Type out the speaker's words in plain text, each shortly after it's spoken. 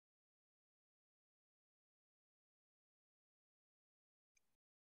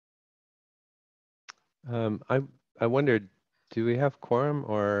I wondered, do we have quorum,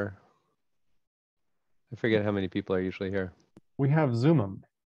 or I forget how many people are usually here. We have Zoom'em,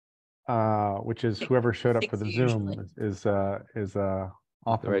 which is whoever showed up for Six the usually. Zoom is The right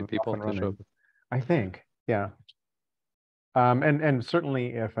often people to show running. up. I think, yeah. And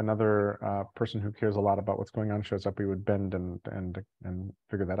certainly if another person who cares a lot about what's going on shows up, we would bend and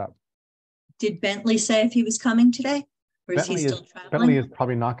figure that out. Did Bentley say if he was coming today? Or is he still traveling? Bentley is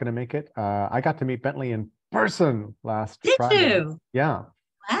probably not going to make it. I got to meet Bentley in person last Did Friday. you? Yeah.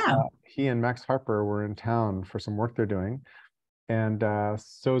 Wow. He and Max Harper were in town for some work they're doing. And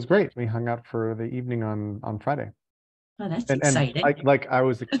so it was great. We hung out for the evening on Friday. Oh, that's And exciting. I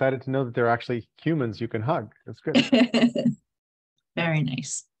was excited to know that they're actually humans you can hug. It's good. Very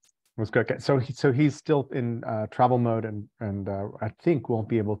nice. It was good. So he's still in travel mode and I think won't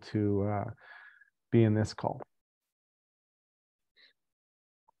be able to be in this call.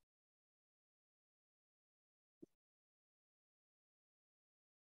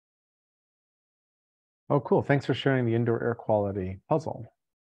 Oh, cool. Thanks for sharing the indoor air quality puzzle.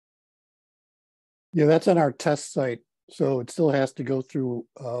 Yeah, that's on our test site. So it still has to go through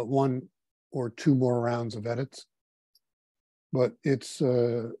one or two more rounds of edits. But it's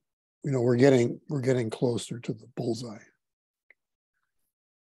we're getting closer to the bullseye.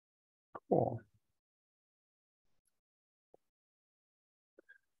 Cool.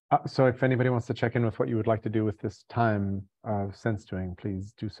 So if anybody wants to check in with what you would like to do with this time of SenseDoing,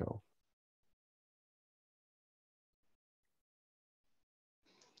 please do so.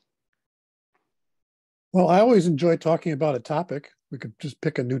 Well, I always enjoy talking about a topic. We could just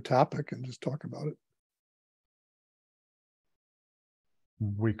pick a new topic and just talk about it.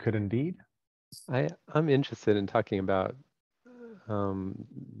 We could indeed. I'm interested in talking about the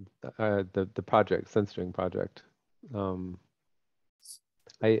project, SenseDoing project.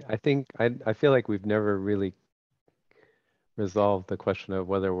 I feel like we've never really resolved the question of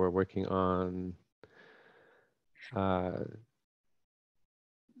whether we're working on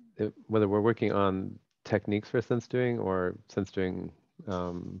techniques for SenseDoing or SenseDoing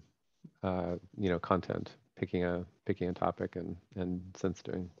content, picking a topic and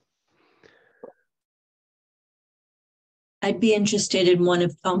SenseDoing. I'd be interested in one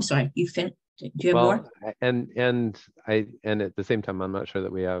of. Oh, I'm sorry. You finished. Do you have more? And at the same time, I'm not sure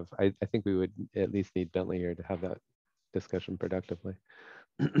that we have. I think we would at least need Bentley here to have that discussion productively.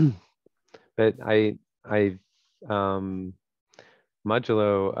 But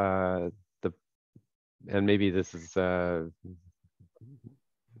Modulo and maybe this is a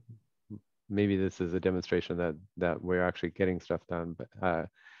demonstration that we're actually getting stuff done. But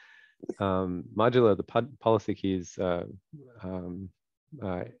Modulo, the policy keys air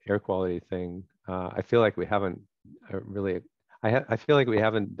quality thing, I feel like we haven't really. I feel like we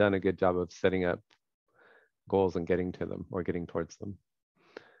haven't done a good job of setting up goals and getting to them or getting towards them,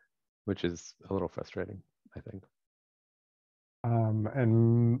 which is a little frustrating, I think.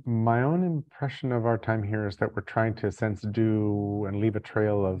 And my own impression of our time here is that we're trying to sense, do, and leave a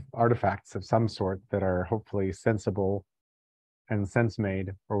trail of artifacts of some sort that are hopefully sensible and sense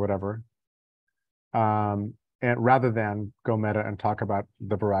made or whatever. And rather than go meta and talk about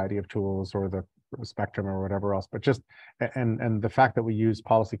the variety of tools or the spectrum or whatever else, but just and the fact that we use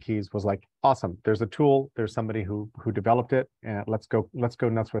policy keys was like awesome. There's a tool, there's somebody who developed it, and let's go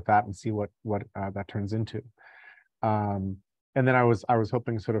nuts with that and see what that turns into. And then I was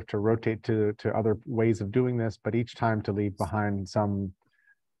hoping sort of to rotate to other ways of doing this, but each time to leave behind some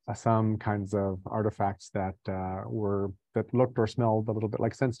kinds of artifacts that looked or smelled a little bit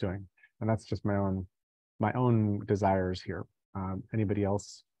like SenseDoing, and that's just my own desires here. Anybody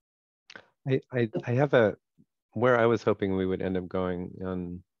else? I have where I was hoping we would end up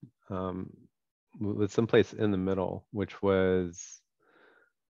going on with someplace in the middle, which was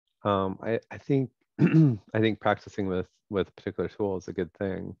I think I think practicing with a particular tool is a good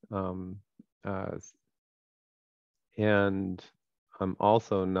thing. And I'm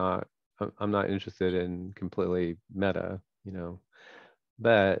also not interested in completely meta,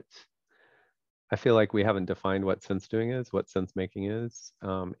 but I feel like we haven't defined what SenseDoing is, what sense making is,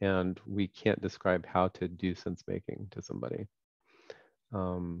 and we can't describe how to do sense making to somebody.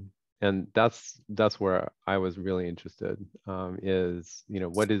 And that's where I was really interested, is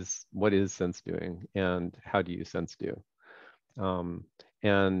what is SenseDoing and how do you sense do? And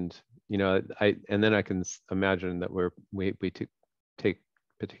then I can imagine that we take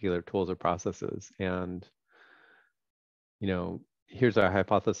particular tools or processes, and here's our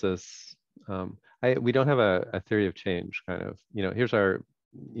hypothesis. We don't have a theory of change, kind of. Here's our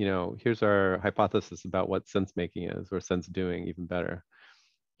hypothesis about what sense making is, or sense doing, even better.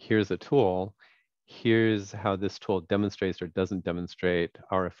 Here's a tool. here's how this tool demonstrates or doesn't demonstrate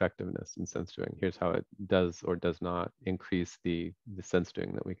our effectiveness in sense doing. Here's how it does or does not increase the sense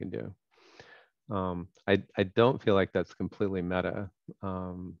doing that we can do. I don't feel like that's completely meta.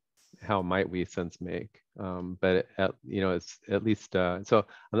 How might we sense make? But it's at least, so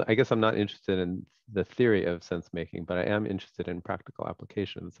I guess I'm not interested in the theory of sense making, but I am interested in practical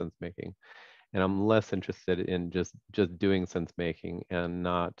application of sense making. And I'm less interested in just doing sense making and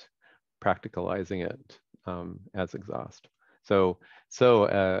not practicalizing it as exhaust. So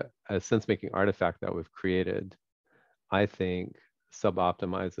a sense making artifact that we've created, I think,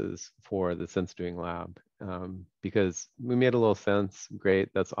 sub-optimizes for the sense doing lab, because we made a little sense, great,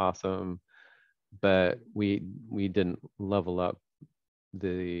 that's awesome, but we didn't level up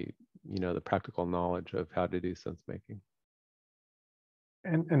the the practical knowledge of how to do sense making.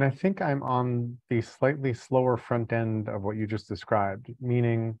 And I think I'm on the slightly slower front end of what you just described,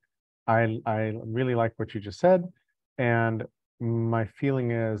 meaning I really like what you just said, and my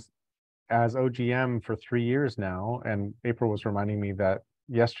feeling is, as OGM for 3 years now, and April was reminding me that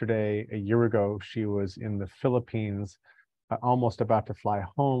yesterday, a year ago, she was in the Philippines, almost about to fly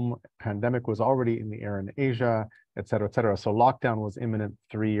home. Pandemic was already in the air in Asia, et cetera, et cetera. So lockdown was imminent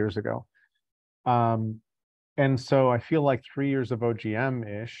 3 years ago. And so I feel like 3 years of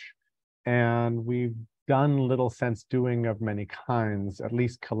OGM-ish, and we've done little sense doing of many kinds, at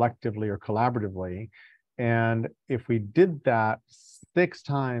least collectively or collaboratively. And if we did that 6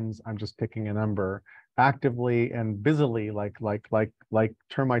 times, I'm just picking a number, actively and busily, like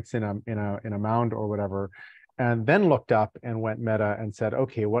termites in a mound or whatever, and then looked up and went meta and said,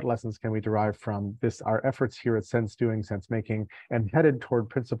 okay, what lessons can we derive from this, our efforts here at sense doing, sense making, and headed toward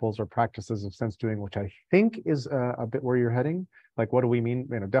principles or practices of sense doing, which I think is a bit where you're heading. Like, what do we mean?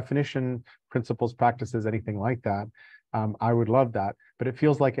 Definition, principles, practices, anything like that. I would love that. But it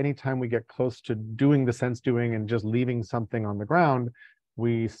feels like anytime we get close to doing the sense doing and just leaving something on the ground,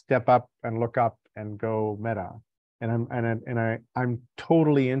 we step up and look up and go meta. And I'm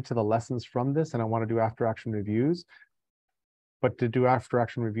totally into the lessons from this, and I want to do after action reviews. But to do after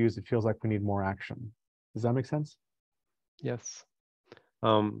action reviews, it feels like we need more action. Does that make sense? Yes.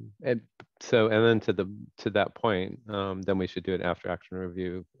 And then to that point, then we should do an after action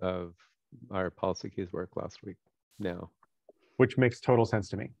review of our policy keys work last week now. Which makes total sense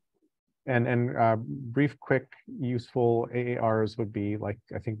to me. And brief, quick, useful AARs would be, like,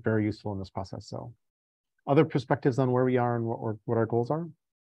 I think, very useful in this process. So other perspectives on where we are and what our goals are?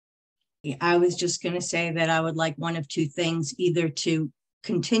 I was just going to say that I would like one of two things, either to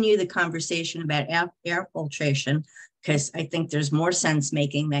continue the conversation about air filtration, because I think there's more sense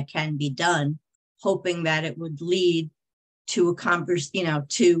making that can be done, hoping that it would lead to a conversation,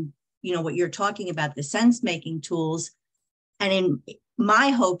 to what you're talking about, the sense making tools. And in my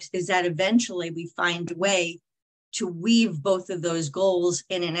hopes is that eventually we find a way to weave both of those goals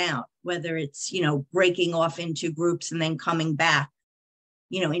in and out, whether it's, breaking off into groups and then coming back,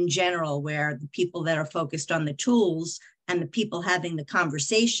 in general, where the people that are focused on the tools and the people having the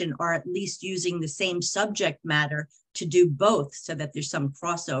conversation are at least using the same subject matter to do both, so that there's some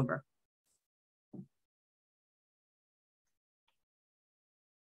crossover.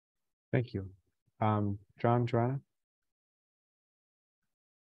 Thank you. John, Joanna?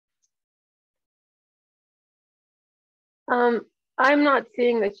 I'm not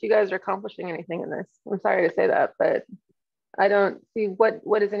seeing that you guys are accomplishing anything in this. I'm sorry to say that, but I don't see what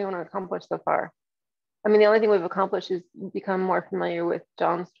has anyone accomplished so far. I mean, the only thing we've accomplished is become more familiar with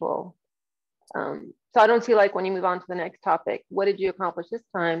John's tool. So I don't see, like, when you move on to the next topic, what did you accomplish this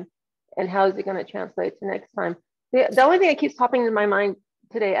time, and how is it going to translate to next time? The only thing that keeps popping into my mind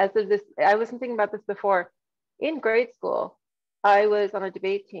today, as of this, I wasn't thinking about this before. In grade school, I was on a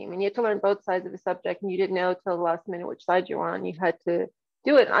debate team, and you had to learn both sides of the subject, and you didn't know till the last minute which side you were on. You had to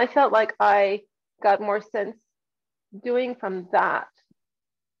do it. And I felt like I got more sense doing from that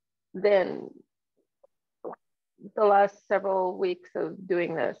than the last several weeks of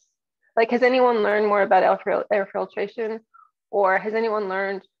doing this. Like, has anyone learned more about air filtration, or has anyone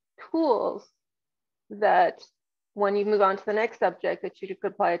learned tools that when you move on to the next subject that you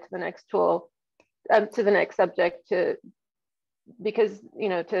could apply it to the next tool, to the next subject, because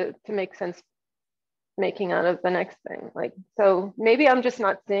to make sense making out of the next thing? Like, so maybe I'm just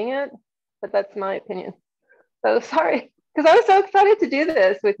not seeing it, but that's my opinion. So sorry, because I was so excited to do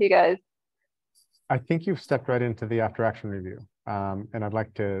this with you guys. I think you've stepped right into the after action review, and I'd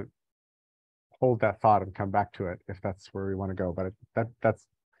like to hold that thought and come back to it if that's where we want to go. But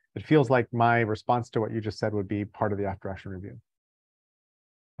it feels like my response to what you just said would be part of the after action review.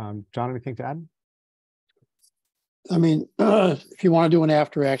 John, anything to add? I mean, if you want to do an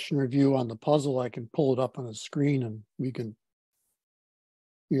after action review on the puzzle, I can pull it up on the screen and we can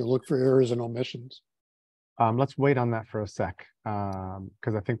look for errors and omissions. Let's wait on that for a sec,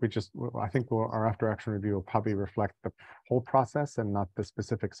 because I think our after action review will probably reflect the whole process and not the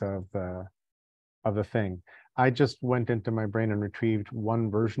specifics of the thing. I just went into my brain and retrieved one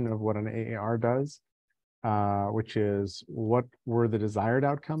version of what an AAR does, which is what were the desired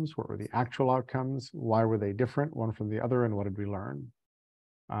outcomes, what were the actual outcomes, why were they different one from the other, and what did we learn?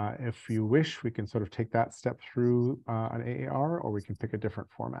 If you wish, we can sort of take that step through an AAR, or we can pick a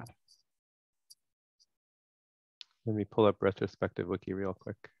different format. Let me pull up retrospective wiki real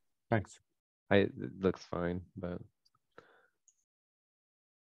quick. Thanks. It looks fine, but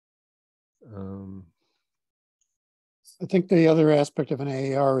I think the other aspect of an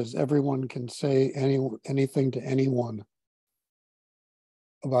AAR is everyone can say anything to anyone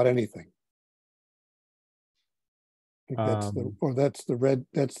about anything. I think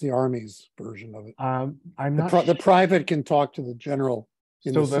that's the Army's version of it. I'm not the private can talk to the general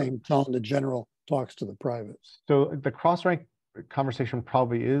in So the same tone the general talks to the private. So the cross-rank conversation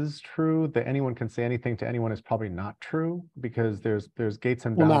probably is true. That anyone can say anything to anyone is probably not true, because there's gates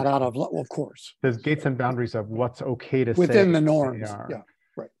and boundaries. Well, not out of, well, of course. There's gates and boundaries of what's okay to say within the norms. AAR. Yeah,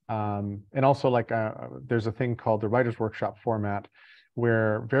 right. And also, like, there's a thing called the writer's workshop format,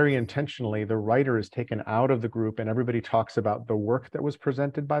 where very intentionally the writer is taken out of the group and everybody talks about the work that was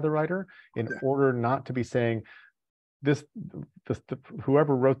presented by the writer, in order not to be saying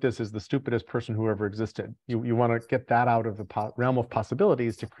whoever wrote this is the stupidest person who ever existed. You want to get that out of the realm of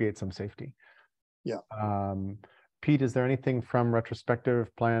possibilities to create some safety. Yeah. Pete, is there anything from retrospective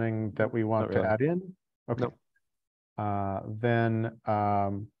planning that we want to add in? Okay. Nope. Then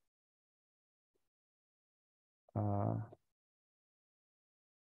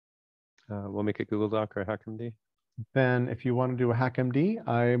we'll make a Google Doc or a HackMD. Then if you want to do a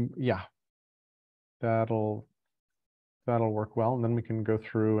HackMD, yeah, that'll work well. And then we can go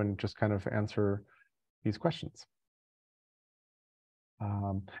through and just kind of answer these questions.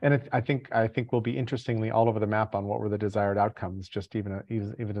 And I think will be interestingly all over the map on what were the desired outcomes, just even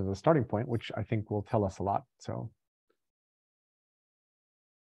as a starting point, which I think will tell us a lot. So.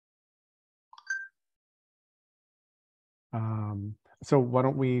 So why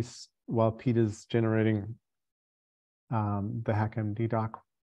don't we, while Pete is generating the HackMD doc,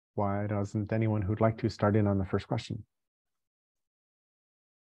 why doesn't anyone who'd like to start in on the first question?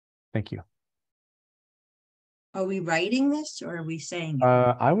 Thank you. Are we writing this or are we saying it?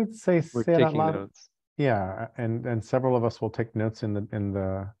 I would say We're say it out taking loud. notes. Yeah, and several of us will take notes in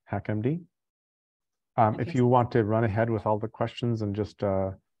the HackMD. If you want to run ahead with all the questions and just,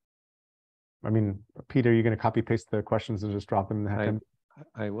 I mean, Peter, are you going to copy paste the questions and just drop them in the HackMD?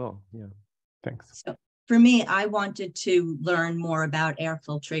 I will, yeah. Thanks. So for me, I wanted to learn more about air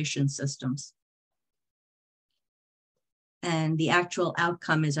filtration systems. And the actual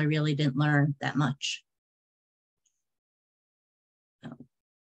outcome is I really didn't learn that much. So.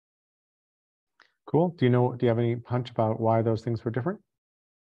 Cool. Do you have any hunch about why those things were different?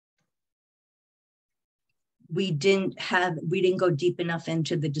 We didn't go deep enough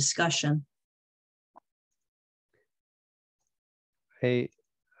into the discussion. Hey,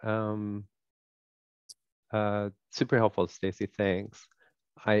 super helpful, Stacy. Thanks.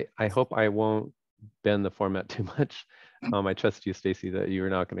 I hope I won't bend the format too much. I trust you, Stacy, that you're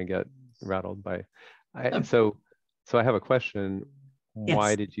not going to get rattled by. So I have a question. Yes.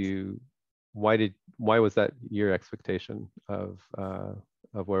 Why was that your expectation of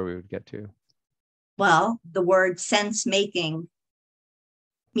where we would get to? Well, the word sense making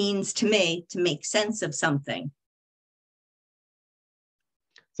means to me to make sense of something.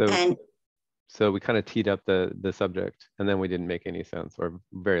 So we kind of teed up the subject and then we didn't make any sense or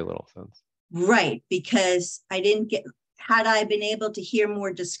very little sense. Right, because had I been able to hear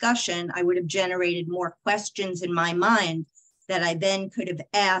more discussion, I would have generated more questions in my mind that I then could have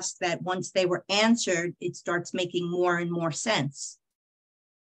asked, that once they were answered, it starts making more and more sense.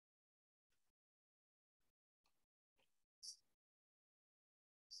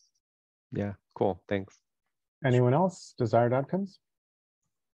 Yeah, cool, thanks. Anyone else? Desired outcomes?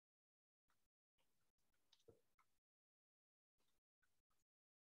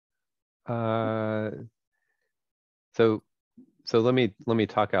 So let me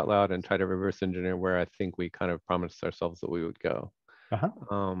talk out loud and try to reverse engineer where I think we kind of promised ourselves that we would go.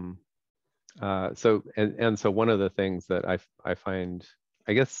 So one of the things that I find,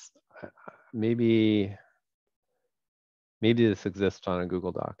 I guess maybe this exists on a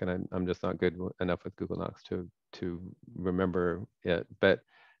Google Doc, and I'm just not good enough with Google Docs to remember it. But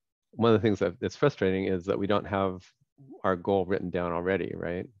one of the things that's frustrating is that we don't have our goal written down already,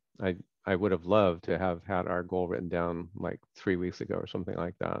 right? I would have loved to have had our goal written down like 3 weeks ago or something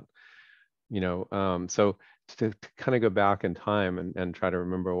like that. So to kind of go back in time and try to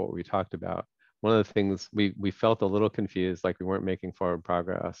remember what we talked about. One of the things we felt a little confused, like we weren't making forward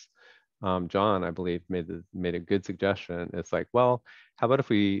progress. John, I believe, made a good suggestion. It's like, well, how about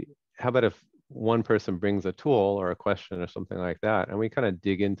if one person brings a tool or a question or something like that, and we kind of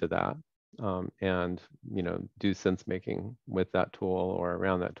dig into that, and do sense making with that tool or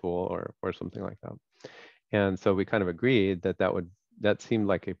around that tool or something like that. And so we kind of agreed that seemed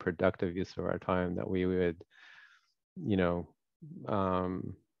like a productive use of our time, that we would,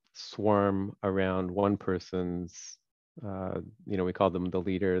 swarm around one person's, we call them the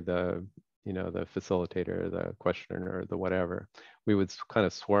leader, the facilitator, the questioner, the whatever. We would kind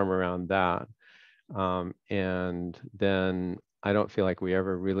of swarm around that. And then I don't feel like we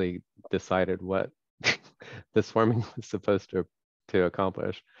ever really decided what the swarming was supposed to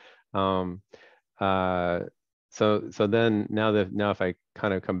accomplish. So then now if I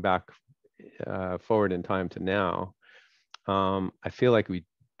kind of come back forward in time to now, I feel like we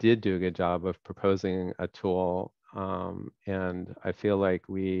did do a good job of proposing a tool, and I feel like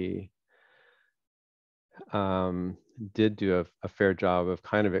we did do a fair job of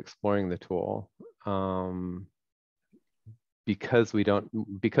kind of exploring the tool, because we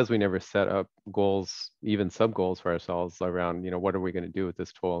never set up goals, even sub goals for ourselves around, what are we going to do with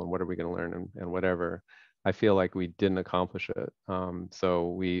this tool and what are we going to learn and whatever. I feel like we didn't accomplish it.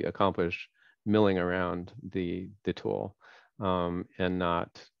 So we accomplished milling around the tool, and not,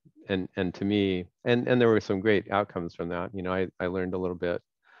 and to me, and there were some great outcomes from that. I learned a little bit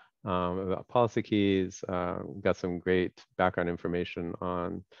about policy keys, got some great background information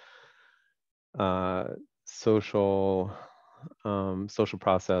on social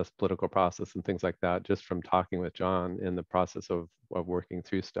process, political process, and things like that, just from talking with John in the process of working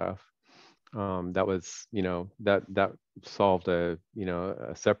through stuff. That was, that solved a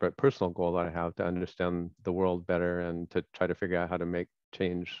separate personal goal that I have, to understand the world better and to try to figure out how to make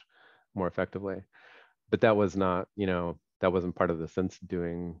change more effectively. But that was not, that wasn't part of the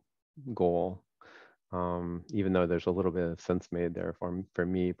SenseDoing goal, even though there's a little bit of sense made there for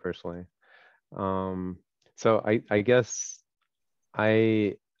me personally. So I guess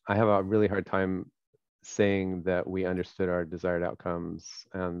I have a really hard time saying that we understood our desired outcomes,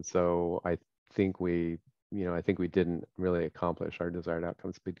 and so I think we didn't really accomplish our desired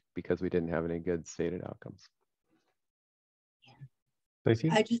outcomes because we didn't have any good stated outcomes. Stacey?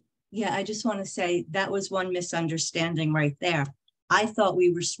 I just want to say that was one misunderstanding right there. I thought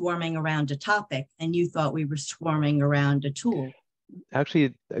we were swarming around a topic, and you thought we were swarming around a tool.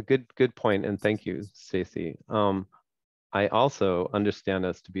 Actually, a good point, and thank you, Stacey. I also understand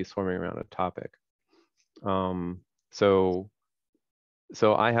us to be swarming around a topic. So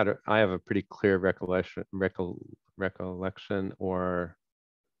I have a pretty clear recollection or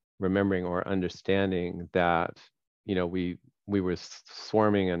remembering or understanding that we were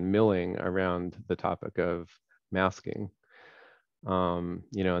swarming and milling around the topic of masking. And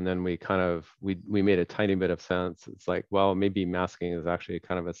then we kind of we made a tiny bit of sense. It's like, well, maybe masking is actually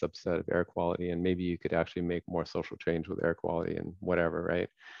kind of a subset of air quality, and maybe you could actually make more social change with air quality and whatever, right?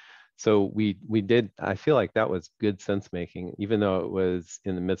 So we did. I feel like that was good sense making, even though it was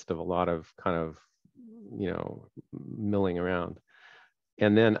in the midst of a lot of kind of milling around.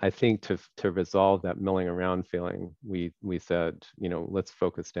 And then I think to resolve that milling around feeling, we said, let's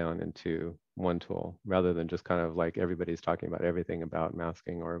focus down into one tool rather than just kind of like everybody's talking about everything about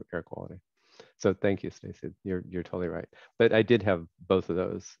masking or air quality. So thank you, Stacey. You're totally right. But I did have both of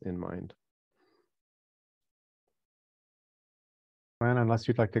those in mind. Joanne, unless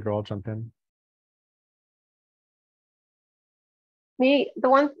you'd like to go, I'll jump in. Me,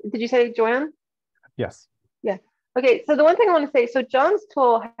 did you say Joanne? Yes. Yeah. Okay, so the one thing I want to say, so John's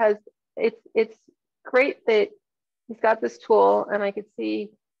tool has, it's great that he's got this tool and I could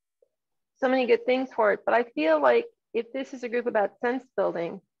see so many good things for it, but I feel like if this is a group about sense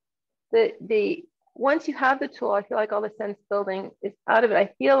building, once you have the tool, I feel like all the sense building is out of it.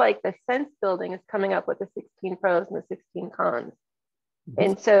 I feel like the sense building is coming up with the 16 pros and the 16 cons.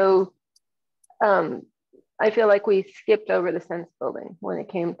 And so I feel like we skipped over the sense building when it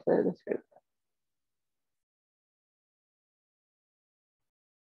came to this group.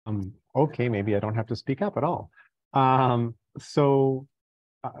 Okay, maybe I don't have to speak up at all.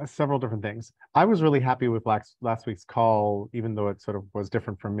 Several different things. I was really happy with last week's call, even though it sort of was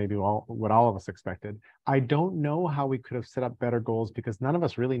different from maybe what all of us expected. I don't know how we could have set up better goals because none of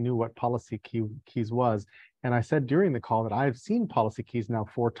us really knew what policy keys was. And I said during the call that I've seen policy keys now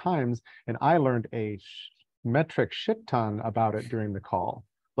 4 times, and I learned a metric shit ton about it during the call.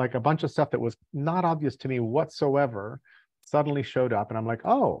 Like a bunch of stuff that was not obvious to me whatsoever suddenly showed up, and I'm like,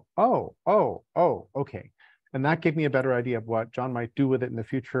 oh, okay. And that gave me a better idea of what John might do with it in the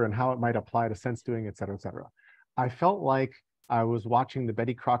future and how it might apply to SenseDoing, et cetera, et cetera. I felt like I was watching the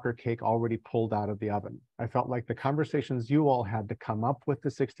Betty Crocker cake already pulled out of the oven. I felt like the conversations you all had to come up with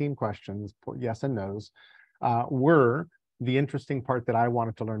the 16 questions, yes and no's, were the interesting part that I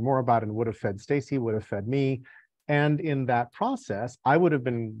wanted to learn more about and would have fed Stacy, would have fed me. And in that process, I would have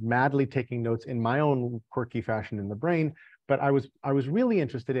been madly taking notes in my own quirky fashion in the brain, but I was really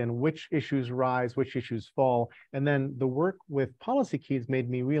interested in which issues rise, which issues fall. And then the work with policy keys made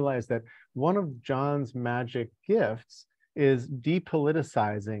me realize that one of John's magic gifts is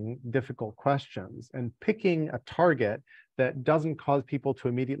depoliticizing difficult questions and picking a target that doesn't cause people to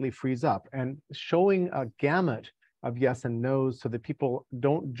immediately freeze up and showing a gamut of yes and no's so that people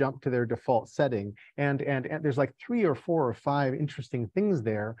don't jump to their default setting. And there's like 3 or 4 or 5 interesting things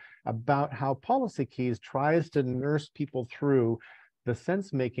there about how policy keys tries to nurse people through the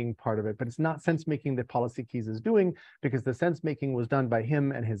sense making part of it, but it's not sense making that policy keys is doing, because the sense making was done by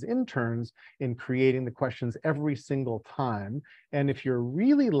him and his interns in creating the questions every single time. And if you're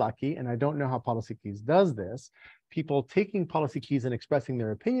really lucky, and I don't know how policy keys does this, people taking policy keys and expressing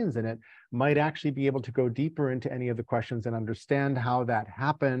their opinions in it might actually be able to go deeper into any of the questions and understand how that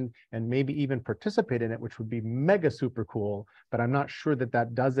happened and maybe even participate in it, which would be mega super cool. But I'm not sure that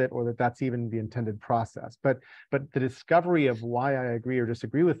that does it or that that's even the intended process. But the discovery of why I agree or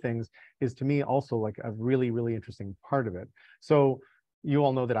disagree with things is to me also like a really, really interesting part of it. So you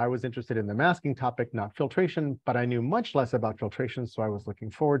all know that I was interested in the masking topic, not filtration, but I knew much less about filtration, so I was looking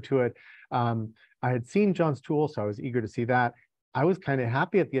forward to it. I had seen John's tool, so I was eager to see that. I was kind of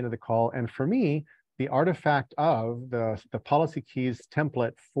happy at the end of the call, and for me, the artifact of the policy keys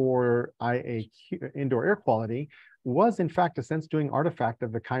template for IAQ, indoor air quality, was in fact a SenseDoing artifact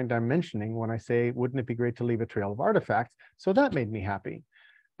of the kind I'm mentioning when I say, wouldn't it be great to leave a trail of artifacts? So that made me happy.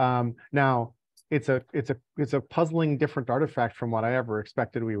 Now, it's a puzzling different artifact from what I ever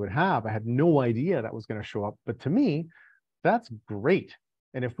expected we would have. I had no idea that was going to show up, but to me, that's great.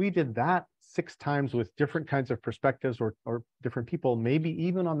 And if we did that 6 times with different kinds of perspectives or different people, maybe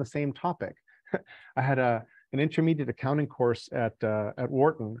even on the same topic. I had an intermediate accounting course at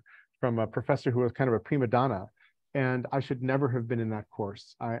Wharton from a professor who was kind of a prima donna, and I should never have been in that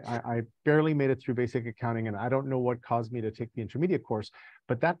course. I barely made it through basic accounting, and I don't know what caused me to take the intermediate course,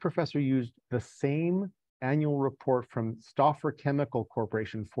 but that professor used the same annual report from Stauffer Chemical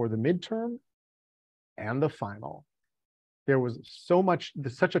Corporation for the midterm and the final. There was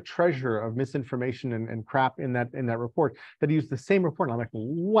such a treasure of misinformation and crap in that report that he used the same report. And I'm like,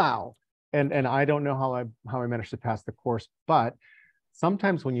 wow. And I don't know how I managed to pass the course, but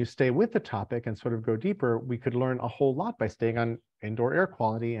sometimes when you stay with the topic and sort of go deeper, we could learn a whole lot by staying on indoor air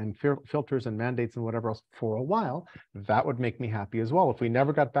quality and filters and mandates and whatever else for a while. That would make me happy as well. If we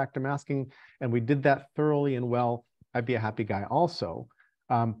never got back to masking and we did that thoroughly and well, I'd be a happy guy also.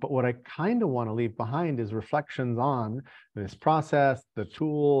 But what I kind of want to leave behind is reflections on this process, the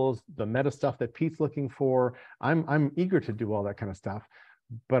tools, the meta stuff that Pete's looking for. I'm eager to do all that kind of stuff,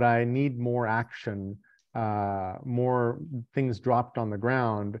 but I need more action, more things dropped on the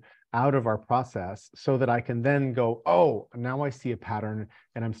ground out of our process so that I can then go, oh, now I see a pattern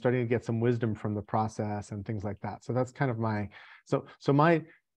and I'm starting to get some wisdom from the process and things like that. So that's kind of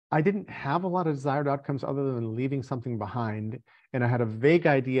I didn't have a lot of desired outcomes other than leaving something behind. And I had a vague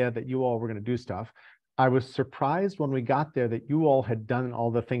idea that you all were going to do stuff. I was surprised when we got there that you all had done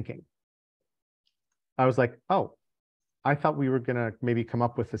all the thinking. I was like, oh, I thought we were going to maybe come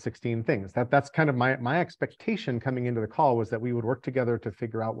up with the 16 things. That's kind of my expectation coming into the call, was that we would work together to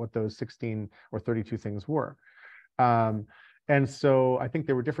figure out what those 16 or 32 things were. And so I think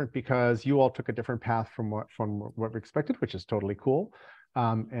they were different because you all took a different path from what we expected, which is totally cool.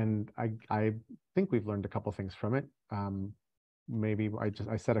 And I think we've learned a couple things from it. Maybe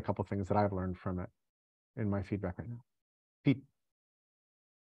I said a couple things that I've learned from it in my feedback right now. Pete.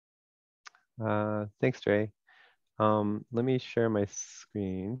 Thanks, Dre. Let me share my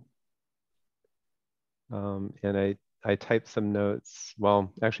screen. And I typed some notes.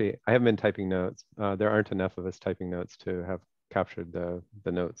 Well, actually, I haven't been typing notes. There aren't enough of us typing notes to have captured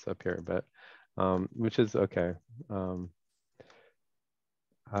the notes up here, but which is okay.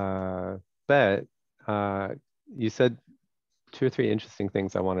 But you said 2 or 3 interesting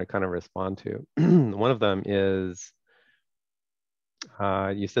things I want to kind of respond to. One of them is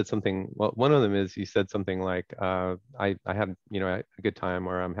you said something. Well, one of them is you said something like I had a good time,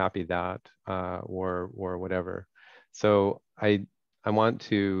 or I'm happy that, or whatever. So want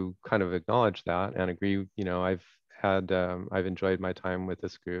to kind of acknowledge that and agree. You know, I've enjoyed my time with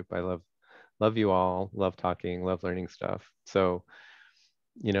this group. I love you all, love talking, love learning stuff. So,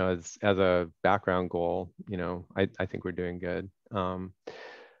 you know, as a background goal, you know, I think we're doing good.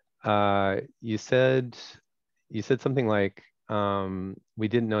 You said something like, we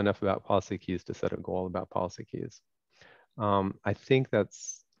didn't know enough about policy keys to set a goal about policy keys. I think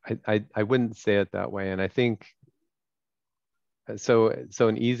that's, I wouldn't say it that way. And I think, so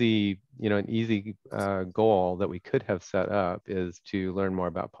an easy, you know, an easy goal that we could have set up is to learn more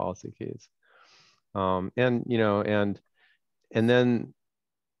about policy keys. And, you know, and then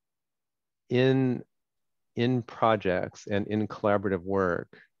in projects and in collaborative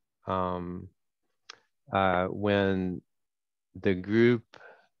work, when the group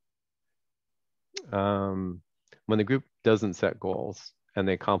doesn't set goals and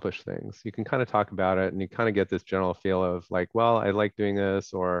they accomplish things, you can kind of talk about it and you kind of get this general feel of like, well, I like doing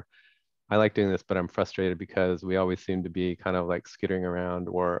this, or I like doing this, but I'm frustrated because we always seem to be kind of like skittering around,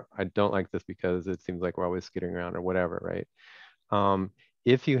 or I don't like this because it seems like we're always skittering around, or whatever, right?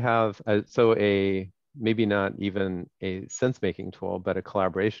 If you have maybe not even a sense-making tool, but a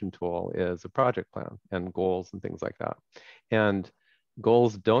collaboration tool is a project plan and goals and things like that. And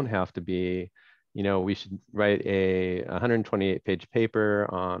goals don't have to be, you know, we should write a 128-page paper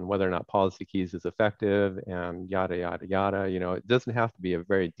on whether or not policy keys is effective and yada, yada, yada. You know, it doesn't have to be a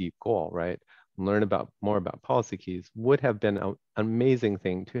very deep goal, right? Learn more about policy keys would have been an amazing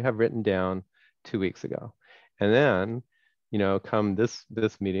thing to have written down 2 weeks ago. And then, you know, come this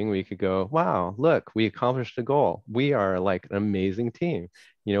meeting, we could go, wow, look, we accomplished a goal. We are like an amazing team.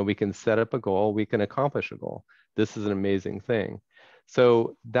 You know, we can set up a goal, we can accomplish a goal. This is an amazing thing.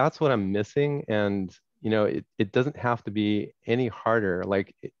 So that's what I'm missing. And, you know, it doesn't have to be any harder.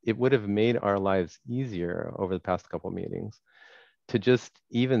 Like it would have made our lives easier over the past couple of meetings to just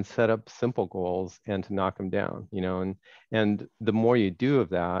even set up simple goals and to knock them down, you know, and the more you do of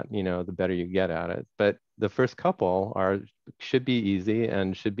that, you know, the better you get at it. But the first couple should be easy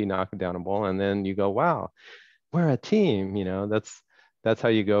and should be knock downable. And then you go, wow, we're a team, you know, that's how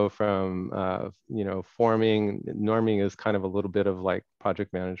you go from, you know, norming is kind of a little bit of like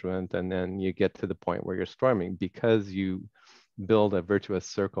project management. And then you get to the point where you're storming because you build a virtuous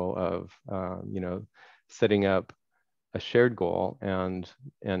circle of, you know, setting up a shared goal and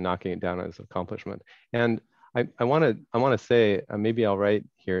knocking it down as accomplishment. And I want to say, maybe I'll write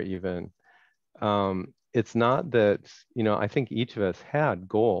here even, it's not that, you know, I think each of us had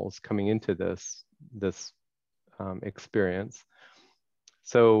goals coming into this experience.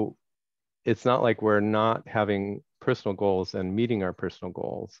 So it's not like we're not having personal goals and meeting our personal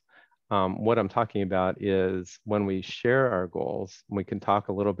goals. What I'm talking about is when we share our goals, we can talk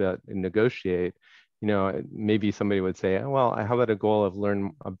a little bit and negotiate. You know, maybe somebody would say, well, how about a goal of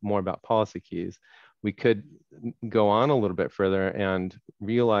learn more about policy keys? We could go on a little bit further and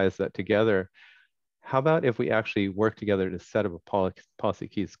realize that together, how about if we actually work together to set up a policy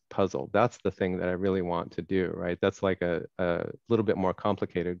keys puzzle? That's the thing that I really want to do, right? That's like a little bit more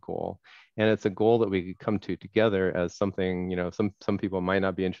complicated goal. And it's a goal that we could come to together as something, you know, some people might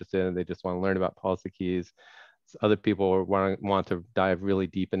not be interested and they just want to learn about policy keys. Other people want to dive really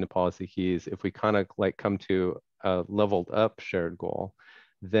deep into policy keys. If we kind of like come to a leveled up shared goal,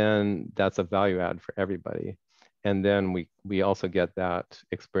 then that's a value add for everybody. And then we also get that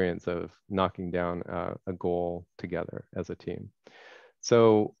experience of knocking down a goal together as a team.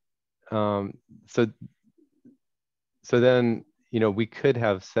 So so then, you know, we could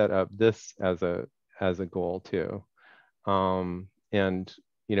have set up this as a goal too. And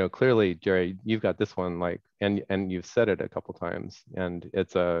you know, clearly, Jerry, you've got this one like, and you've said it a couple times, and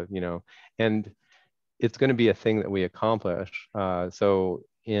it's a, you know, and it's going to be a thing that we accomplish. So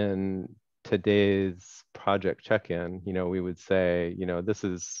in today's project check-in, you know, we would say, you know, this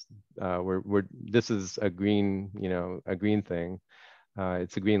is this is a green, you know, a green thing.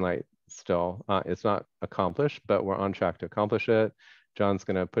 It's a green light still. It's not accomplished, but we're on track to accomplish it. John's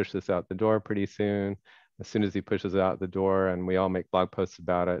going to push this out the door pretty soon. As soon as he pushes it out the door and we all make blog posts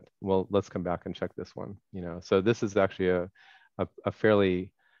about it, well, let's come back and check this one, you know. So this is actually a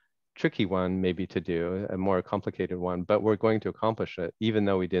fairly tricky one maybe to do, a more complicated one, but we're going to accomplish it even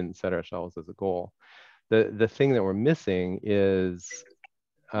though we didn't set ourselves as a goal. The thing that we're missing is,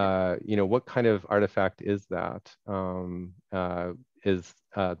 you know, what kind of artifact is that? Is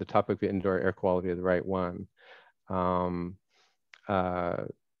the topic of indoor air quality the right one? You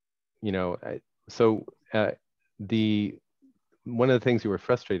know, so one of the things you were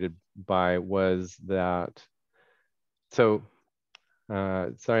frustrated by was that, so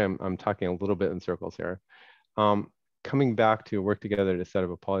sorry, I'm talking a little bit in circles here. coming back to work together to set up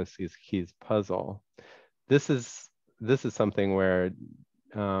a policy keys puzzle, this is something where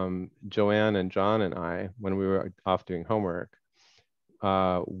Joanne and John and I, when we were off doing homework,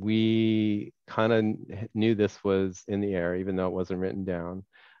 we kind of knew this was in the air, even though it wasn't written down.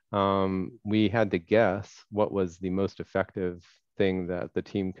 We had to guess what was the most effective thing that the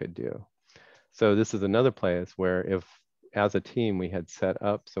team could do. So this is another place where if, as a team, we had set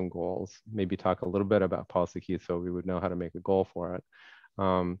up some goals, maybe talk a little bit about policy keys so we would know how to make a goal for it.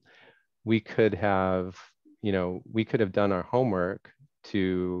 We could have, we could have done our homework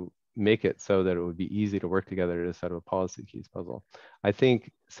to make it so that it would be easy to work together to set up a policy keys puzzle. I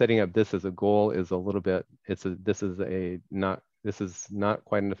think setting up this as a goal is a little bit, this is not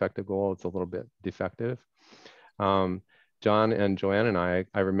quite an effective goal. It's a little bit defective. John and Joanne and I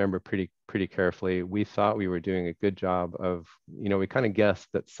remember pretty carefully, we thought we were doing a good job of, we kind of guessed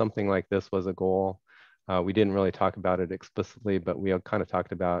that something like this was a goal. We didn't really talk about it explicitly, but we kind of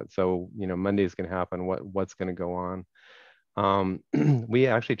talked about, so, Monday is going to happen, what's going to go on. We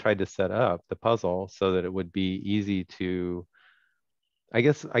actually tried to set up the puzzle so that it would be easy to, I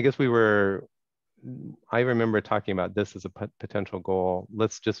guess I remember talking about this as a potential goal.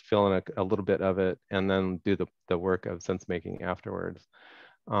 Let's just fill in a little bit of it and then do the work of sense making afterwards.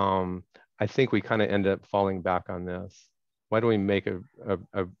 I think we kind of ended up falling back on this. Why don't we make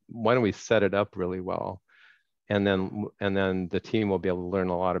why don't we set it up really well? And then the team will be able to learn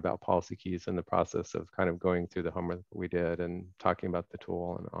a lot about policy keys in the process of kind of going through the homework that we did and talking about the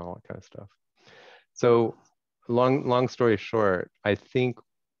tool and all that kind of stuff. So long story short, I think,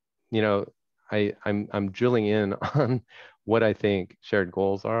 I'm drilling in on what I think shared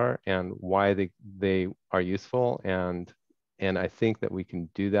goals are and why they are useful. And I think that we can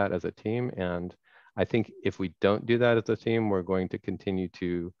do that as a team. And I think if we don't do that as a team, we're going to continue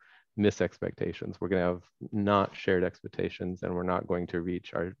to miss expectations. We're going to have not shared expectations, and we're not going to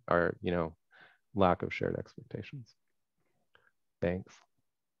reach our lack of shared expectations. Thanks.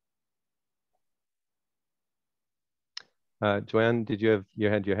 Joanne, did you have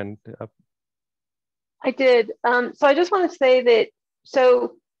your hand up? I did. So I just want to say that,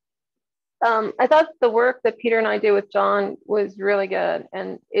 I thought the work that Peter and I did with John was really good,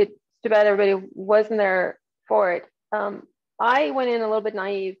 and it's too bad everybody wasn't there for it. I went in a little bit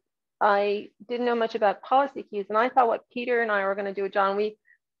naive. I didn't know much about policy keys, and I thought what Peter and I were going to do with John,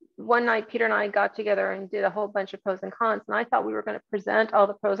 one night Peter and I got together and did a whole bunch of pros and cons, and I thought we were going to present all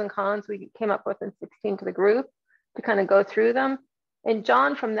the pros and cons we came up with in 16 to the group to kind of go through them. And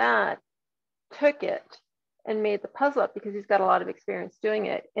John from that took it and made the puzzle up because he's got a lot of experience doing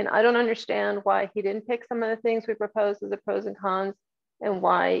it. And I don't understand why he didn't pick some of the things we proposed as the pros and cons, and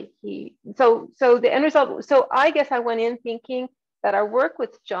why so the end result, so I guess I went in thinking that our work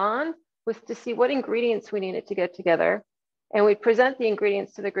with John was to see what ingredients we needed to get together, and we'd present the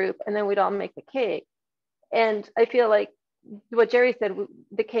ingredients to the group, and then we'd all make the cake. And I feel like what Jerry said,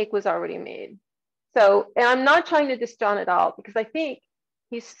 the cake was already made. So, and I'm not trying to diss John at all, because I think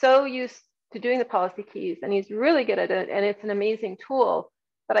he's so used to doing the policy keys and he's really good at it, and it's an amazing tool.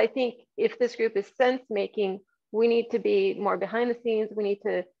 But I think if this group is sense making, we need to be more behind the scenes. We need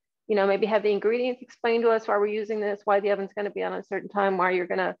to, maybe have the ingredients explained to us why we're using this, why the oven's going to be on a certain time, why you're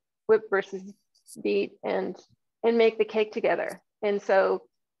going to whip versus beat, and make the cake together. And so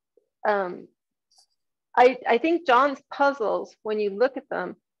I think John's puzzles, when you look at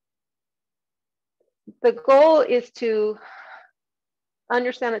them, the goal is to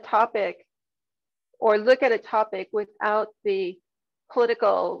understand a topic or look at a topic without the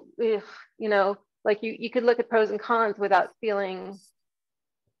political, like you could look at pros and cons without feeling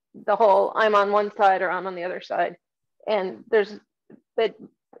the whole I'm on one side or I'm on the other side. And but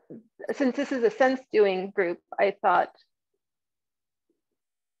since this is a sense doing group, I thought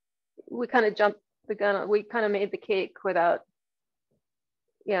we kind of jumped the gun. We kind of made the cake without,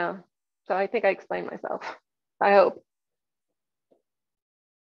 yeah. So I think I explained myself, I hope.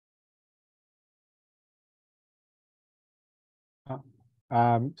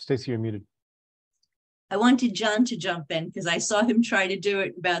 Stacy, you're muted. I wanted John to jump in because I saw him try to do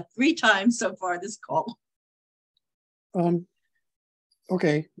it about 3 times so far this call.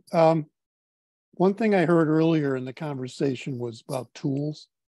 Okay. One thing I heard earlier in the conversation was about tools.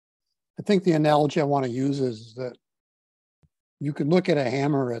 I think the analogy I want to use is that you can look at a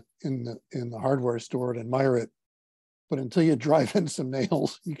hammer in the hardware store and admire it, but until you drive in some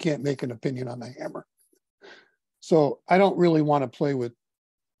nails, you can't make an opinion on the hammer. So I don't really want to play with,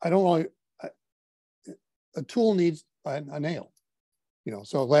 a tool needs a nail,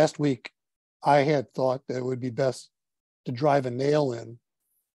 so last week I had thought that it would be best to drive a nail in,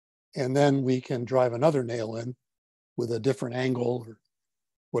 and then we can drive another nail in with a different angle or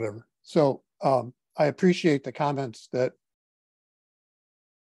whatever. So I appreciate the comments that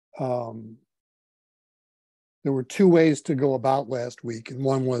there were two ways to go about last week, and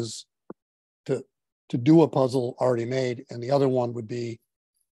one was to do a puzzle already made, and the other one would be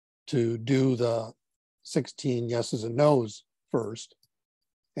to do the 16 yeses and nos first.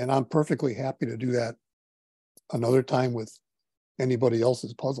 And I'm perfectly happy to do that another time with anybody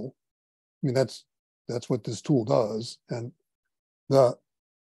else's puzzle. I mean, that's what this tool does. And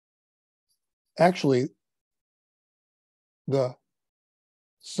actually the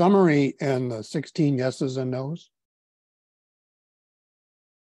summary and the 16 yeses and nos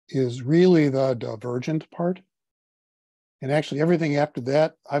is really the divergent part. And actually everything after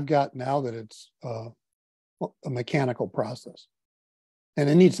that, I've got now that it's a mechanical process. And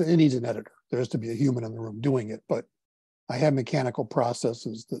it needs an editor. There has to be a human in the room doing it, but I have mechanical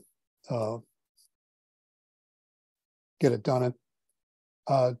processes that get it done.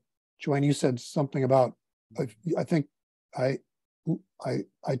 And Joanne, you said something about, I think I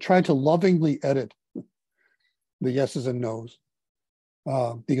tried to lovingly edit the yeses and nos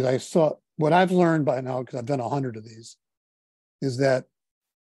because I saw what I've learned by now, because I've done 100 of these, is that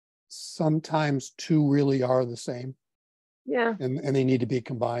sometimes two really are the same. Yeah. And they need to be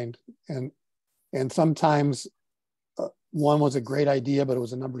combined. And sometimes one was a great idea, but it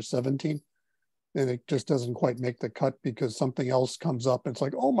was a number 17. And it just doesn't quite make the cut because something else comes up. And it's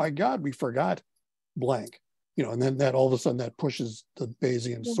like, oh my God, we forgot blank. You know, and then that all of a sudden that pushes the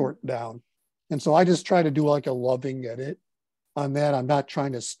Bayesian sort down. And so I just try to do like a loving edit on that. I'm not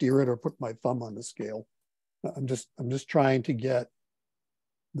trying to steer it or put my thumb on the scale. I'm just trying to get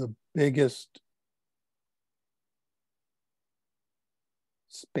the biggest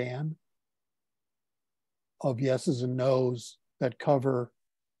span of yeses and nos that cover,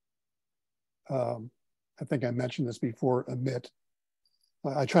 I think I mentioned this before, emit.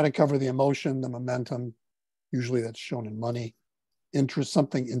 I try to cover the emotion, the momentum, usually that's shown in money, interest,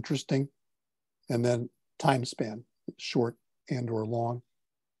 something interesting, and then time span, short and or long.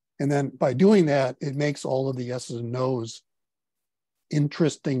 And then by doing that, it makes all of the yeses and nos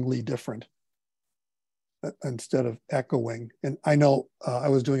interestingly different instead of echoing. And I know I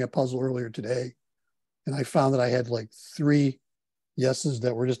was doing a puzzle earlier today, and I found that I had like 3 yeses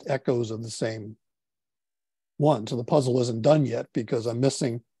that were just echoes of the same one. So the puzzle isn't done yet because I'm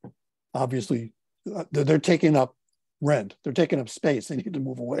missing, obviously, they're taking up rent. They're taking up space. They need to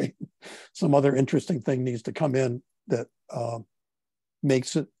move away. Some other interesting thing needs to come in that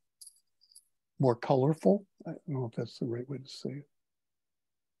makes it more colorful. I don't know if that's the right way to say it.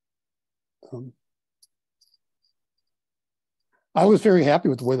 I was very happy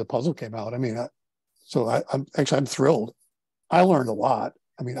with the way the puzzle came out. I mean, I'm thrilled. I learned a lot.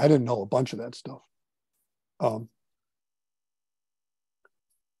 I mean, I didn't know a bunch of that stuff.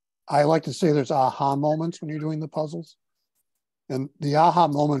 I like to say there's aha moments when you're doing the puzzles. And the aha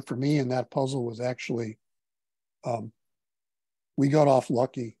moment for me in that puzzle was actually, we got off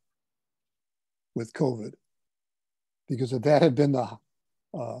lucky with COVID, because if that had been the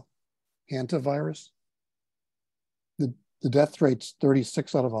hantavirus, the death rate's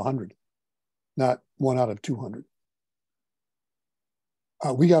 36 out of 100, not 1 out of 200.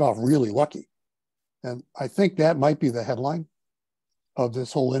 We got off really lucky. And I think that might be the headline of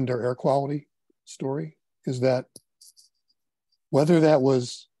this whole indoor air quality story, is that whether that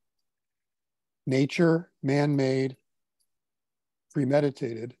was nature, man-made,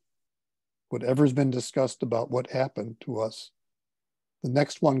 premeditated, whatever's been discussed about what happened to us, the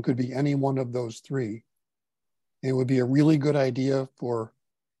next one could be any one of those 3. It would be a really good idea for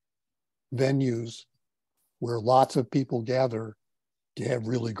venues where lots of people gather to have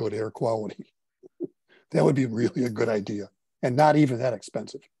really good air quality. That would be really a good idea, and not even that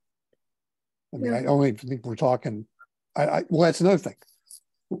expensive. I mean, I only think we're talking, well, that's another thing.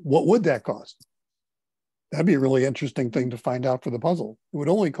 What would that cost? That'd be a really interesting thing to find out for the puzzle. It would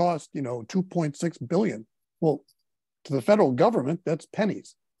only cost, $2.6 billion. Well, to the federal government, that's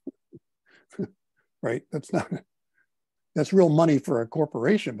pennies, right? That's real money for a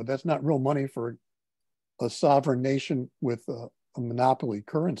corporation, but that's not real money for a sovereign nation with a monopoly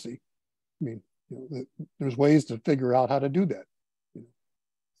currency. I mean, there's ways to figure out how to do that.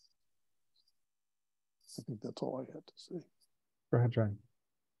 I think that's all I had to say. Go ahead, John.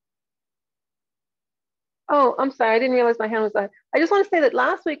 Oh, I'm sorry. I didn't realize my hand was up. I just want to say that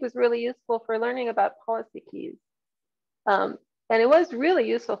last week was really useful for learning about policy keys. And it was really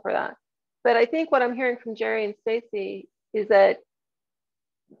useful for that. But I think what I'm hearing from Jerry and Stacy is that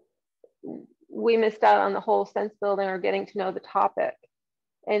we missed out on the whole sense building or getting to know the topic.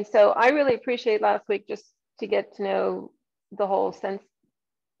 And so I really appreciate last week just to get to know the whole sense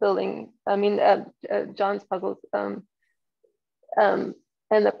building. I mean, John's puzzles, and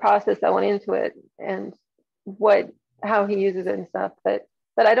the process that went into it, and how he uses it and stuff. But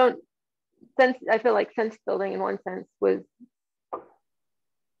I don't sense. I feel like sense building in one sense was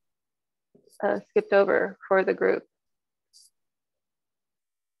skipped over for the group.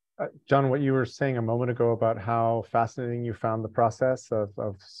 John, what you were saying a moment ago about how fascinating you found the process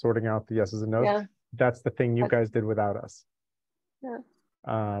of sorting out the yeses and nos, Yeah. that's the thing you guys did without us. Yeah.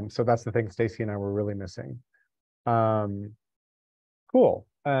 So that's the thing Stacy and I were really missing. Cool.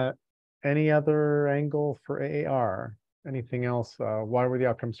 Any other angle for AAR? Anything else? Why were the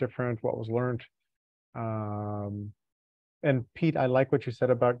outcomes different? What was learned? And Pete, I like what you said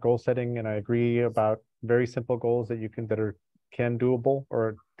about goal setting, and I agree about very simple goals that can doable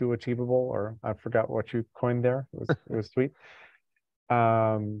or do achievable, or I forgot what you coined there. It was sweet.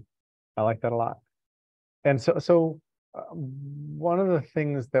 I like that a lot. And so one of the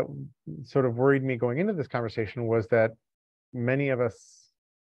things that sort of worried me going into this conversation was that many of us,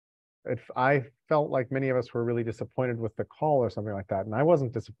 I felt like many of us were really disappointed with the call or something like that. And I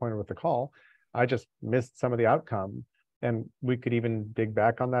wasn't disappointed with the call. I just missed some of the outcome. And we could even dig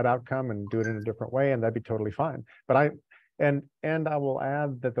back on that outcome and do it in a different way, and that'd be totally fine. But I will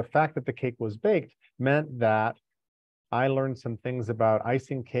add that the fact that the cake was baked meant that I learned some things about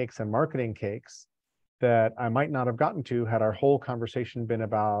icing cakes and marketing cakes that I might not have gotten to had our whole conversation been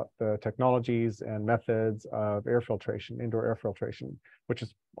about the technologies and methods of air filtration, indoor air filtration, which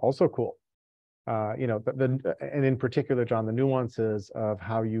is also cool. And in particular, John, the nuances of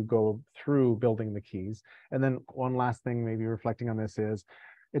how you go through building the keys. And then one last thing, maybe reflecting on this, is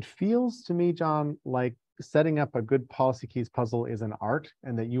it feels to me, John, like setting up a good policy keys puzzle is an art,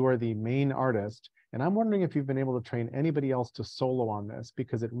 and that you are the main artist. And I'm wondering if you've been able to train anybody else to solo on this,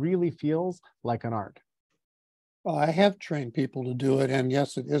 because it really feels like an art. Well, I have trained people to do it, and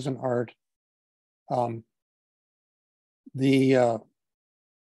yes, it is an art.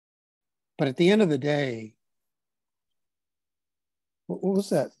 But at the end of the day, what was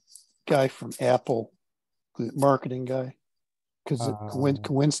that guy from Apple, the marketing guy?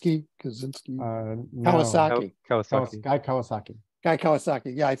 Kaczynski? Kawasaki. Guy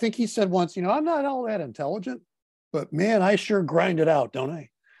Kawasaki. Yeah, I think he said once, I'm not all that intelligent, but man, I sure grind it out, don't I?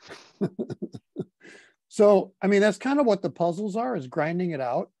 So, I mean, that's kind of what the puzzles are, is grinding it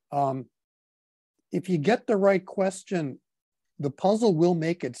out. If you get the right question, the puzzle will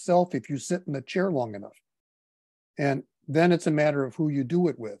make itself if you sit in the chair long enough. And then it's a matter of who you do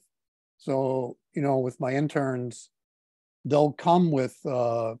it with. So, with my interns, they'll come with,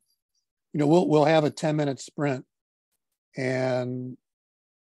 we'll have a 10-minute sprint, and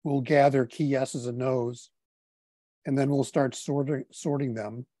we'll gather key yeses and nos, and then we'll start sorting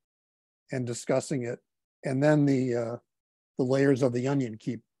them and discussing it. And then the layers of the onion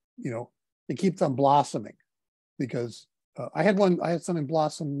keep them blossoming, because I had something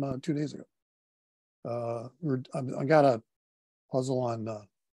blossom 2 days ago. I got a puzzle on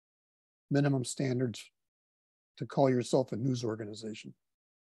minimum standards to call yourself a news organization.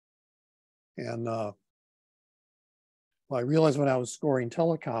 And I realized when I was scoring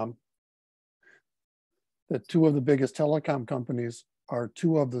telecom that 2 of the biggest telecom companies are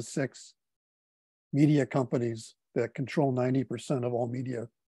 2 of the 6 media companies that control 90% of all media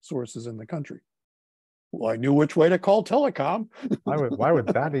sources in the country. Well, I knew which way to call telecom. Why would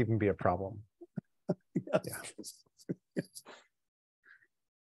that even be a problem? Yeah.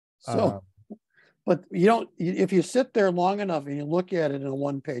 So, but if you sit there long enough and you look at it in a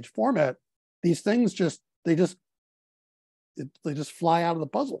 1-page format, these things just fly out of the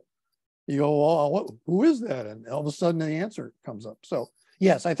puzzle. You go, oh, who is that? And all of a sudden the answer comes up. So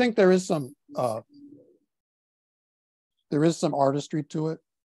yes, I think there is some artistry to it,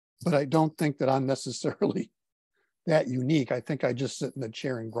 but I don't think that I'm necessarily that unique. I think I just sit in the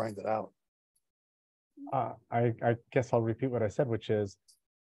chair and grind it out. I guess I'll repeat what I said, which is,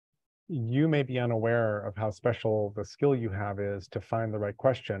 you may be unaware of how special the skill you have is to find the right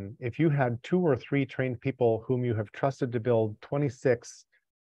question. If you had 2 or 3 trained people whom you have trusted to build 26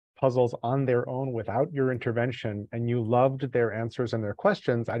 puzzles on their own without your intervention, and you loved their answers and their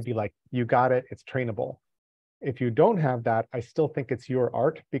questions, I'd be like, you got it, it's trainable. If you don't have that, I still think it's your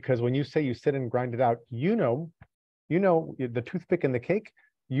art, because when you say you sit and grind it out, you know the toothpick in the cake,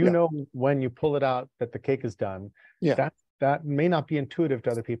 know when you pull it out that the cake is done. Yeah. That may not be intuitive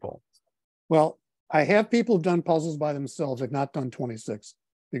to other people. Well, I have people who've done puzzles by themselves. They've not done 26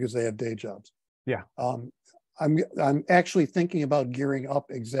 because they have day jobs. Yeah. I'm actually thinking about gearing up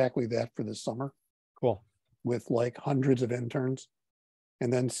exactly that for this summer. Cool. With like hundreds of interns.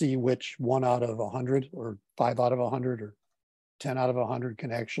 and then see which 1 out of 100 or 5 out of 100 or 10 out of 100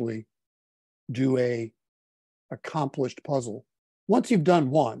 can actually do a accomplished puzzle. Once you've done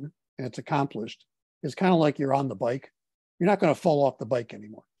one and it's accomplished, it's kind of like you're on the bike. You're not going to fall off the bike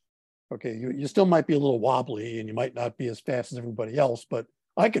anymore. Okay, you still might be a little wobbly and you might not be as fast as everybody else, but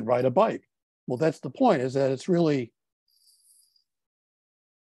I could ride a bike. Well, that's the point, is that it's really,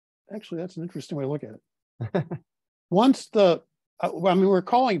 actually, that's an interesting way to look at it. Once the, I mean, we're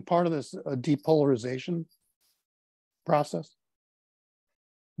calling part of this a depolarization process.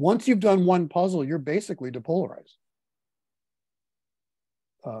 Once you've done one puzzle, you're basically depolarized.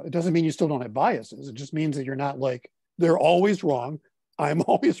 It doesn't mean you still don't have biases. It just means that you're not like, they're always wrong, I'm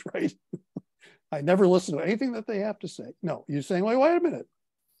always right. I never listen to anything that they have to say. No, you're saying, wait a minute.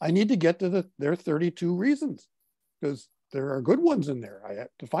 I need to get to their 32 reasons, because there are good ones in there. I have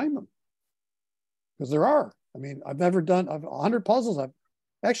to find them, because there are. I mean, I've never done 100 puzzles. I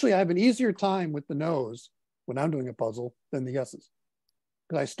have an easier time with the no's when I'm doing a puzzle than the yeses,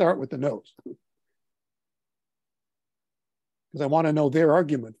 because I start with the no's, because I want to know their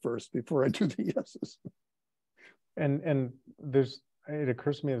argument first before I do the yeses. And it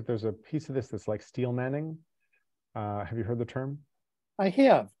occurs to me that there's a piece of this that's like steel manning. Have you heard the term? I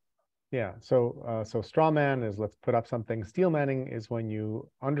have. Yeah, so straw man is, let's put up something. Steel manning is when you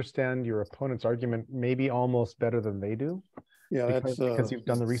understand your opponent's argument maybe almost better than they do. Yeah, because you've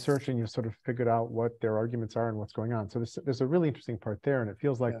done the research and you've sort of figured out what their arguments are and what's going on. So there's a really interesting part there, and it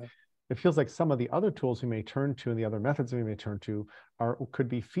feels like some of the other tools we may turn to and the other methods we may turn to could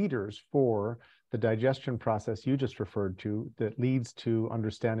be feeders for the digestion process you just referred to that leads to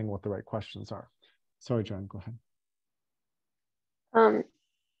understanding what the right questions are. Sorry, John, go ahead.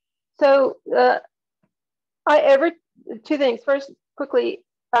 So two things. First, quickly,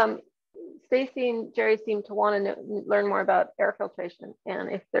 Stacy and Jerry seem to want to learn more about air filtration.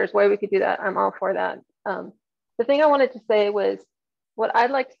 And if there's a way we could do that, I'm all for that. The thing I wanted to say was, what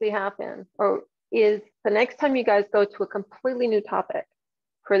I'd like to see happen is the next time you guys go to a completely new topic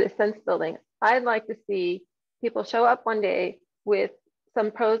for the sense building, I'd like to see people show up one day with some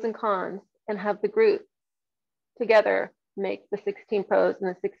pros and cons and have the group together make the 16 pros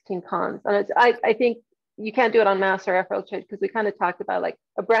and the 16 cons. And I think you can't do it on mass or air filtration, because we kind of talked about like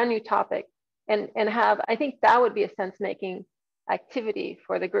a brand new topic and I think that would be a sense making activity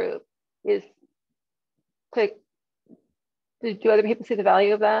for the group, is to do other people see the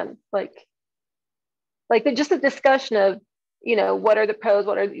value of that? Like just a discussion of, what are the pros?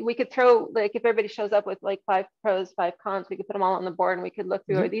 We could throw, like, if everybody shows up with like 5 pros, 5 cons, we could put them all on the board and we could look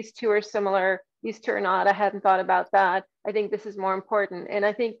through, are these 2 are similar, these 2 are not. I hadn't thought about that. I think this is more important. And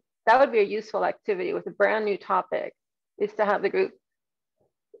I think that would be a useful activity with a brand new topic, is to have the group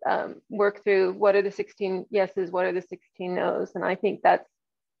work through what are the 16 yeses, what are the 16 nos. And I think that'd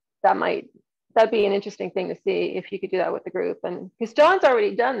be an interesting thing to see if you could do that with the group. And because John's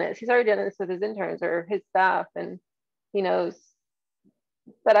already done this, he's already done this with his interns or his staff, and he knows.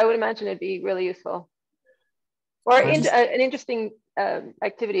 But I would imagine it'd be really useful, or an interesting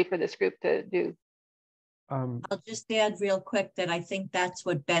activity for this group to do. I'll just add real quick that I think that's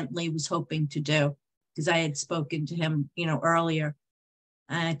what Bentley was hoping to do, because I had spoken to him, earlier.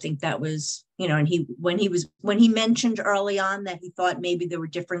 And I think that was, and when he mentioned early on that he thought maybe there were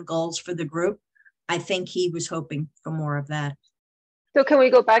different goals for the group, I think he was hoping for more of that. So can we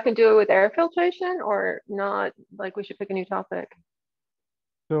go back and do it with air filtration, or not? Like, we should pick a new topic.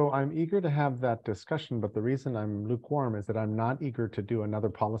 So I'm eager to have that discussion, but the reason I'm lukewarm is that I'm not eager to do another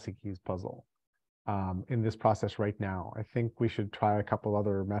policy keys puzzle in this process right now. I think we should try a couple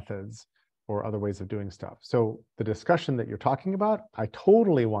other methods or other ways of doing stuff. So the discussion that you're talking about, I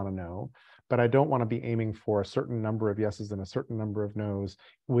totally want to know, but I don't want to be aiming for a certain number of yeses and a certain number of nos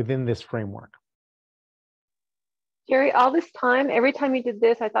within this framework. Jerry, all this time, every time you did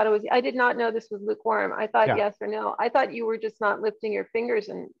this, I did not know this was lukewarm. I thought yes or no. I thought you were just not lifting your fingers,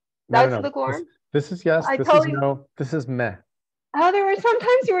 and that's lukewarm. This is yes, this is no, this is meh. Oh, there were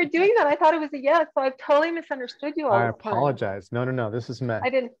sometimes you were doing that. I thought it was a yes, so I've totally misunderstood you all. I apologize. No, this is meh. I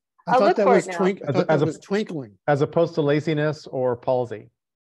didn't. I thought that was twinkling. As opposed to laziness or palsy.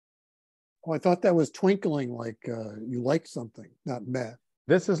 Oh, I thought that was twinkling, like you like something, not meh.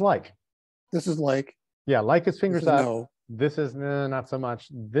 This is like. This is like. Yeah, like his fingers up. No. This is not so much.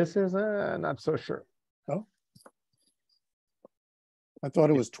 This is not so sure. Oh. I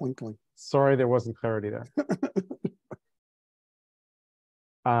thought it was twinkling. Sorry, there wasn't clarity there.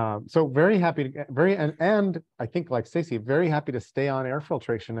 So very happy to and I think, like Stacy, very happy to stay on air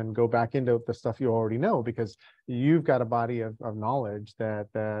filtration and go back into the stuff you already know, because you've got a body of knowledge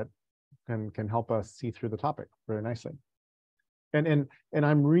that can help us see through the topic very nicely. And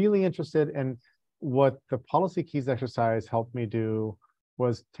I'm really interested in what the policy keys exercise helped me do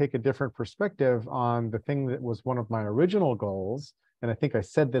was take a different perspective on the thing that was one of my original goals. And I think I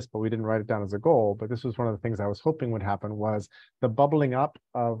said this, but we didn't write it down as a goal, but this was one of the things I was hoping would happen, was the bubbling up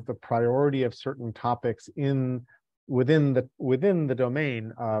of the priority of certain topics within the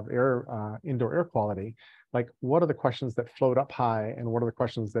domain of indoor air quality. Like, what are the questions that float up high and what are the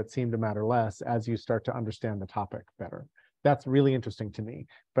questions that seem to matter less as you start to understand the topic better? That's really interesting to me,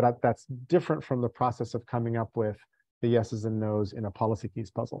 but that's different from the process of coming up with the yeses and nos in a policy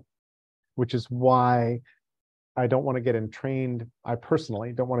keys puzzle, which is why I don't want to get entrained. I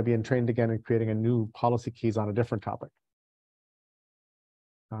personally don't want to be entrained again in creating a new policy keys on a different topic.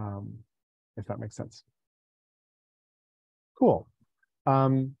 If that makes sense. Cool.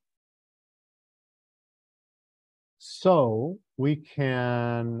 So we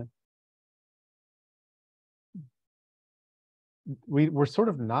can, we're sort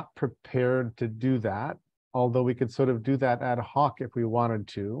of not prepared to do that, although we could sort of do that ad hoc if we wanted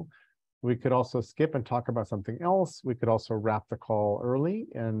to. We could also skip and talk about something else. We could also wrap the call early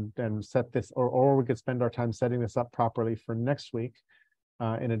and set this, or we could spend our time setting this up properly for next week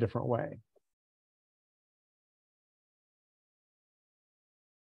in a different way.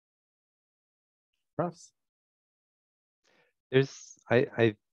 Russ?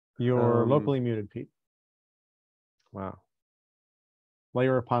 You're locally muted, Pete. Wow.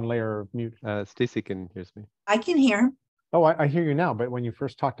 Layer upon layer of mute. Stacy can hear me. I can hear. Oh, I hear you now, but when you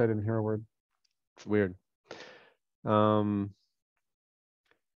first talked, I didn't hear a word. It's weird. I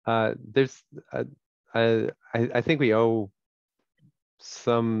think we owe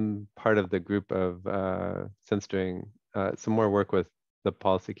some part of the group of SenseDoing some more work with the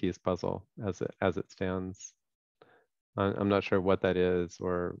policy keys puzzle as it stands. I'm not sure what that is,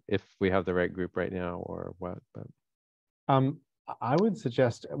 or if we have the right group right now, or what. But I would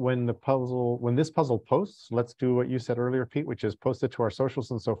suggest when this puzzle posts, let's do what you said earlier, Pete, which is post it to our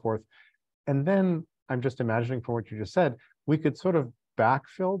socials and so forth. And then I'm just imagining from what you just said, we could sort of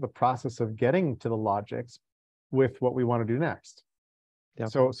backfill the process of getting to the logics with what we want to do next. Yeah.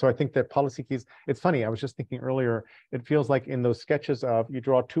 So I think that policy keys, it's funny, I was just thinking earlier, it feels like in those sketches of you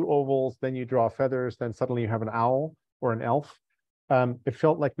draw two ovals, then you draw feathers, then suddenly you have an owl or an elf. It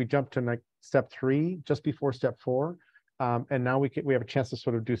felt like we jumped to like step 3 just before step 4. And now we have a chance to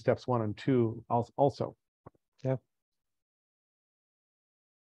sort of do steps 1 and 2 also. Yeah.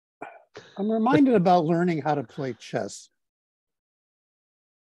 I'm reminded about learning how to play chess.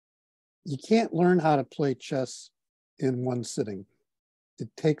 You can't learn how to play chess in one sitting. It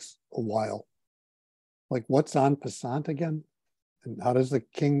takes a while. Like, what's en passant again? And how does the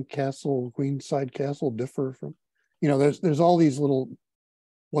king castle, queen side castle differ from, there's all these little,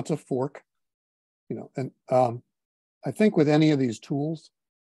 what's a fork? And I think with any of these tools,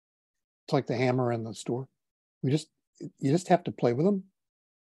 it's like the hammer in the store. You just have to play with them.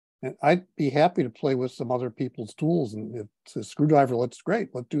 And I'd be happy to play with some other people's tools. And if it's a screwdriver, let's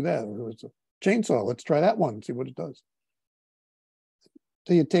do that. Or it's a chainsaw, let's try that one and see what it does.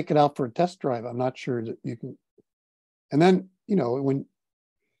 Till you take it out for a test drive, I'm not sure that you can. And then, when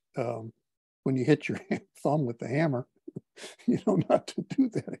you hit your thumb with the hammer, you know not to do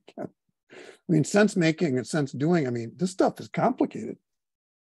that again. I mean, sense making and sense doing, this stuff is complicated.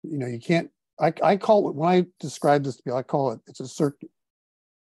 You can't, I call it, when I describe this to people, I call it, it's a circuit.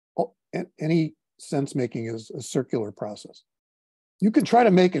 Any sense making is a circular process. You can try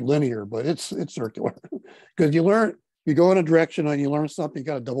to make it linear, but it's circular because you go in a direction and you learn something, you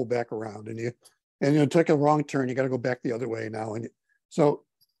got to double back around, and you take a wrong turn, you got to go back the other way now. And so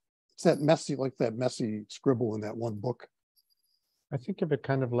it's that messy scribble in that one book. I think of it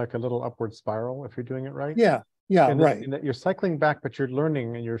kind of like a little upward spiral if you're doing it right. Yeah, right. And that you're cycling back, but you're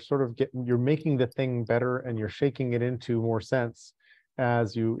learning and you're sort of you're making the thing better and you're shaking it into more sense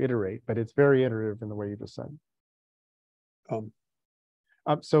as you iterate, but it's very iterative in the way you just said.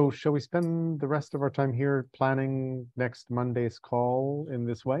 So shall we spend the rest of our time here planning next Monday's call in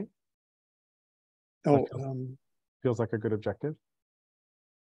this way? Feels like a good objective.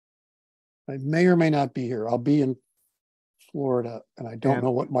 I may or may not be here. I'll be in Florida, and I don't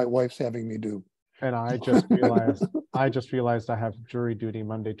know what my wife's having me do. And I just realized I have jury duty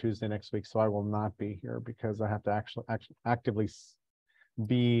Monday, Tuesday next week, so I will not be here because I have to actually actively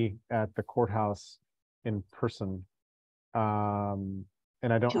be at the courthouse in person. And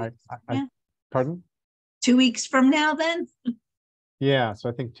I don't, pardon? 2 weeks from now then? Yeah, so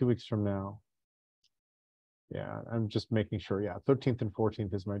I think 2 weeks from now. Yeah, I'm just making sure, 13th and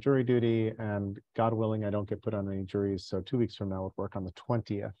 14th is my jury duty, and God willing, I don't get put on any juries, so 2 weeks from now would work on the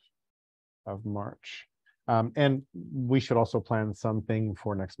 20th of March. And we should also plan something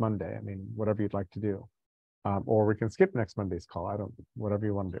for next Monday. I mean, whatever you'd like to do. Or we can skip next Monday's call. Whatever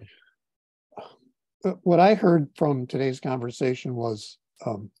you want to do. What I heard from today's conversation was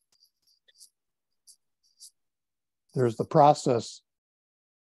there's the process,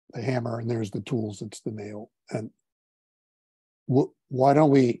 the hammer, and there's the tools, it's the nail. And why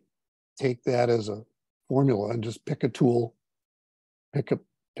don't we take that as a formula and just pick a tool, pick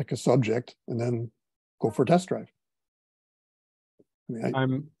a subject, and then go for a test drive? I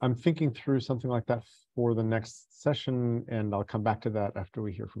mean, I'm thinking through something like that for the next session, and I'll come back to that after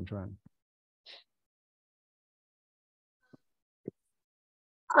we hear from Joanne.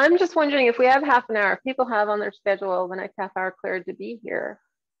 I'm just wondering if we have half an hour, if people have on their schedule the next half hour cleared to be here,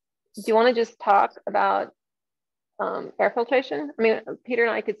 do you want to just talk about air filtration? I mean, Peter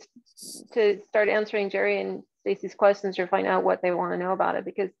and I could start answering Jerry and Stacy's questions or find out what they want to know about it,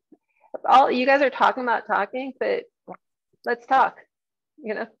 because all you guys are talking about talking, but let's talk,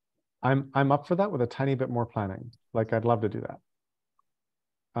 you know. I'm up for that with a tiny bit more planning. Like, I'd love to do that.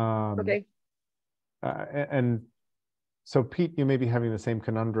 Okay. And so Pete, you may be having the same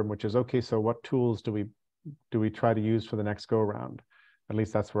conundrum, which is, okay, so what tools do we try to use for the next go around? At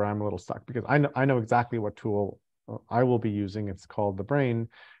least that's where I'm a little stuck, because I know exactly what tool I will be using. It's called the brain.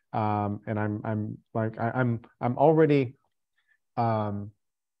 And I'm already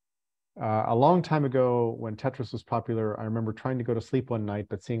a long time ago when Tetris was popular, I remember trying to go to sleep one night,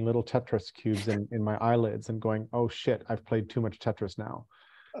 but seeing little Tetris cubes in my eyelids and going, oh shit, I've played too much Tetris now.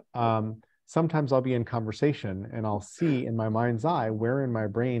 Sometimes I'll be in conversation and I'll see in my mind's eye where in my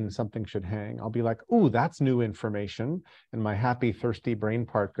brain something should hang. I'll be like, ooh, that's new information. And my happy, thirsty brain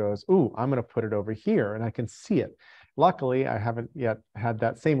part goes, ooh, I'm going to put it over here, and I can see it. Luckily, I haven't yet had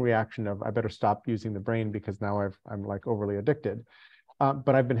that same reaction of I better stop using the brain because now I'm like overly addicted.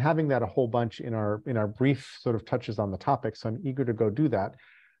 But I've been having that a whole bunch in our brief sort of touches on the topic. So I'm eager to go do that.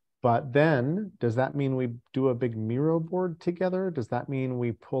 But then does that mean we do a big Miro board together? Does that mean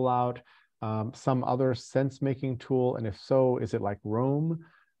we pull out some other sense-making tool? And if so, is it like Roam?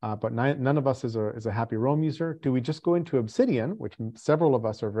 But none of us is a happy Roam user. Do we just go into Obsidian, which several of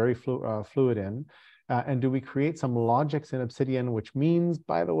us are very fluid in? And do we create some logics in Obsidian, which means,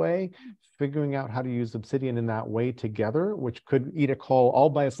 by the way, figuring out how to use Obsidian in that way together, which could eat a call all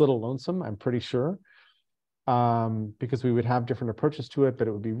by its little lonesome, I'm pretty sure, because we would have different approaches to it, but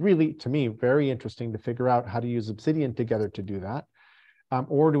it would be really, to me, very interesting to figure out how to use Obsidian together to do that.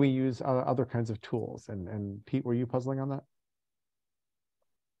 Or do we use other kinds of tools? And Pete, were you puzzling on that?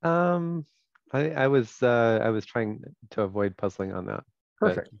 I was trying to avoid puzzling on that.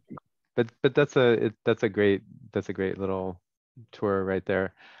 Perfect. But that's a great little tour right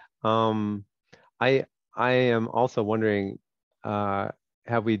there. I am also wondering, have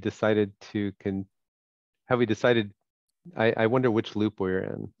we decided? I wonder which loop we're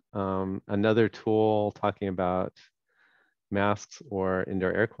in. Another tool talking about masks or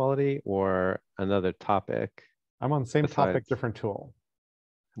indoor air quality, or another topic? I'm on same topic, besides. different tool.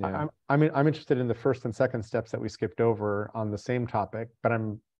 Yeah. I'm interested in the first and second steps that we skipped over on the same topic, but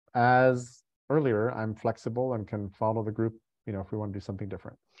as earlier, I'm flexible and can follow the group, you know, if we want to do something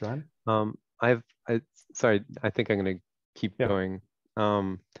different. Joanne? Sorry, I think I'm going to keep going.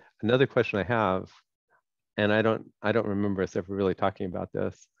 Another question I have, and I don't remember us ever really talking about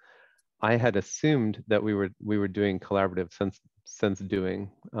this. I had assumed that we were doing collaborative sense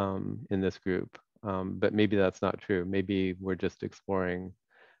doing in this group, but maybe that's not true. Maybe we're just exploring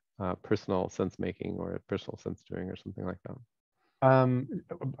personal sense making or personal sense doing or something like that. And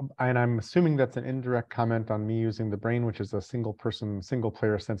I'm assuming that's an indirect comment on me using the brain, which is a single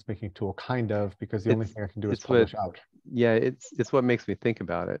player sense making tool, kind of, because the only thing I can do is publish out. Yeah, it's what makes me think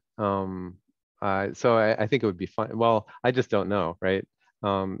about it. So I think it would be fun. Well, I just don't know, right?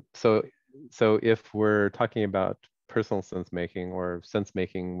 So if we're talking about personal sense making or sense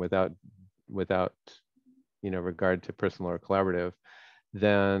making without regard to personal or collaborative,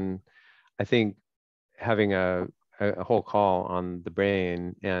 then I think having a whole call on the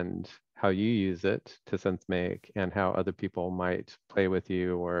brain and how you use it to sense make and how other people might play with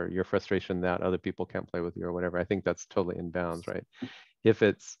you, or your frustration that other people can't play with you or whatever, I think that's totally in bounds, right?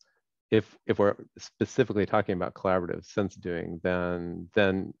 If we're specifically talking about collaborative sense doing,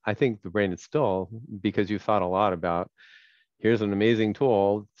 then I think the brain is still, because you've thought a lot about, here's an amazing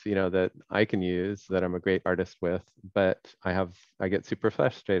tool, that I can use, that I'm a great artist with, but I get super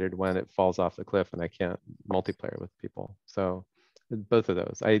frustrated when it falls off the cliff and I can't multiplayer with people. So both of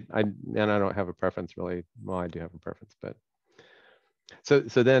those. And I don't have a preference really. Well, I do have a preference, but so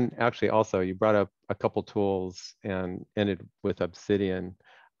then actually also you brought up a couple tools and ended with Obsidian.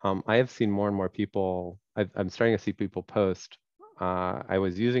 I have seen more and more people I'm starting to see people post. I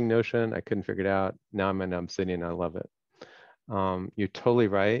was using Notion, I couldn't figure it out. Now I'm in Obsidian, I love it. You're totally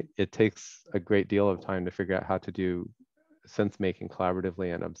right. It takes a great deal of time to figure out how to do sense making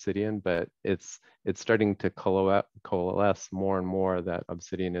collaboratively in Obsidian, but it's starting to coalesce more and more that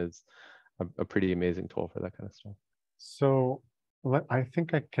Obsidian is a pretty amazing tool for that kind of stuff. So I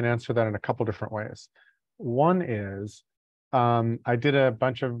think I can answer that in a couple different ways. One is I did a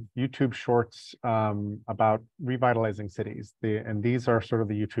bunch of YouTube shorts about revitalizing cities. And these are sort of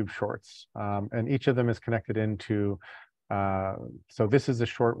the YouTube shorts. And each of them is connected into, so this is a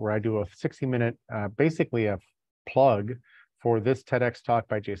short where I do a 60-minute, basically a plug for this TEDx talk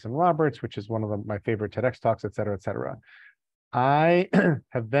by Jason Roberts, which is one of my favorite TEDx talks, et cetera, et cetera. I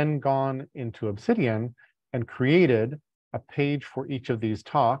have then gone into Obsidian and created a page for each of these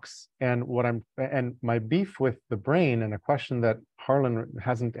talks. And my beef with the brain, and a question that Harlan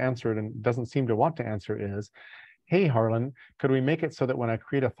hasn't answered and doesn't seem to want to answer, is, hey, Harlan, could we make it so that when I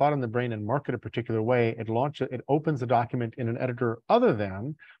create a thought in the brain and mark it a particular way, it opens a document in an editor other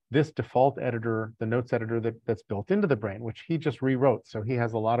than this default editor, the notes editor that's built into the brain, which he just rewrote. So he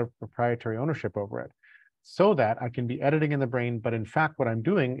has a lot of proprietary ownership over it, so that I can be editing in the brain. But in fact, what I'm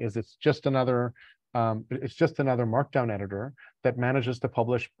doing is it's just another markdown editor that manages to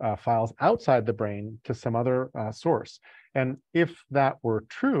publish files outside the brain to some other source. And if that were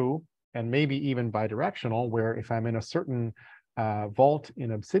true, and maybe even bidirectional, where if I'm in a certain vault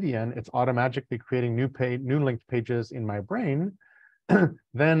in Obsidian, it's automatically creating new linked pages in my brain,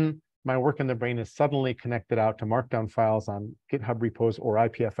 then my work in the brain is suddenly connected out to markdown files on GitHub repos or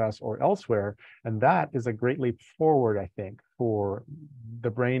IPFS or elsewhere. And that is a great leap forward, I think, for the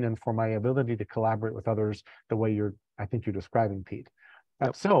brain and for my ability to collaborate with others the way I think you're describing, Pete.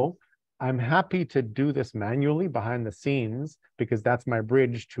 Yep. So I'm happy to do this manually behind the scenes, because that's my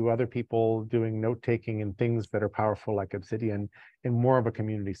bridge to other people doing note-taking and things that are powerful like Obsidian in more of a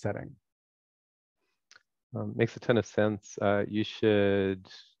community setting. Makes a ton of sense. You should,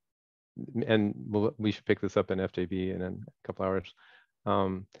 and we should pick this up in FJB in a couple hours.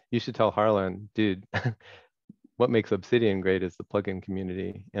 You should tell Harlan, dude, what makes Obsidian great is the plugin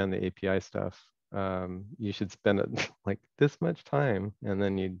community and the API stuff. You should spend like this much time, and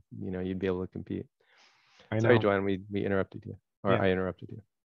then you'd be able to compete. Sorry, Joanne, we interrupted you, or yeah. I interrupted you.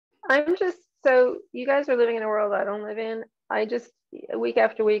 So you guys are living in a world I don't live in. Week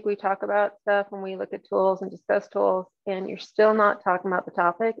after week, we talk about stuff and we look at tools and discuss tools, and you're still not talking about the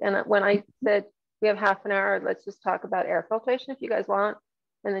topic. And when I said we have half an hour, let's just talk about air filtration if you guys want.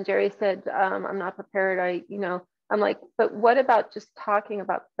 And then Jerry said, I'm not prepared. I'm like, but what about just talking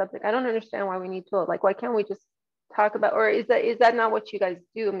about the subject? I don't understand why we need tools. Like, why can't we just talk about, or is that not what you guys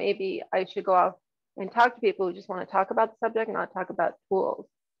do? Maybe I should go off and talk to people who just want to talk about the subject, not talk about tools.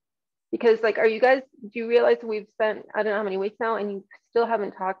 Because like, do you realize we've spent, I don't know how many weeks now, and you still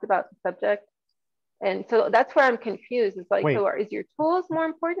haven't talked about the subject? And so that's where I'm confused. It's like, so is your tools more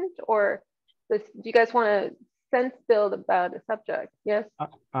important, or do you guys want to sense build about a subject? Yes.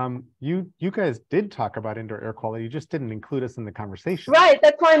 You guys did talk about indoor air quality. You just didn't include us in the conversation. Right.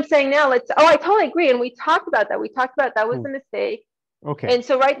 That's why I'm saying now I totally agree. And we talked about that. That was a mistake. Okay. And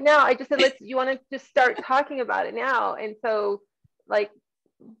so right now I just said, you want to just start talking about it now. And so like,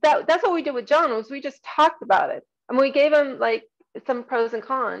 that's what we did with John, was we just talked about it. And we gave him like some pros and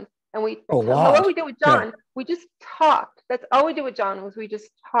cons. And what we did with John, we just talked. That's all we did with John, was we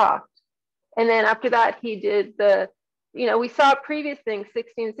just talked. And then after that, he did we saw previous things,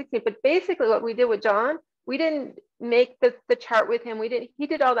 16, but basically what we did with John, we didn't make the chart with him. He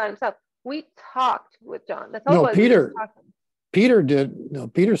did all that himself. We talked with John. That's all it was.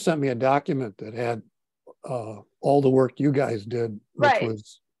 Peter sent me a document that had all the work you guys did, which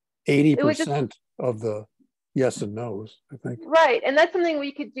was 80% of the yes and no's, I think. Right. And that's something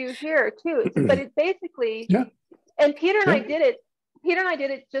we could do here too. But it's basically, and Peter and I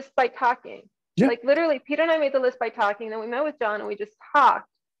did it just by talking. Yeah. Like literally, Peter and I made the list by talking. Then we met with John and we just talked.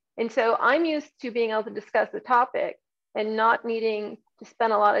 And so I'm used to being able to discuss the topic and not needing to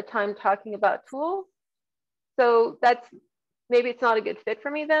spend a lot of time talking about tools. So maybe it's not a good fit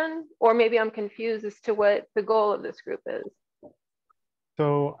for me then, or maybe I'm confused as to what the goal of this group is.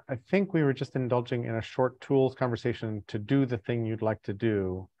 So I think we were just indulging in a short tools conversation to do the thing you'd like to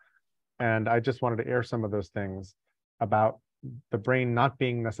do. And I just wanted to air some of those things about the brain not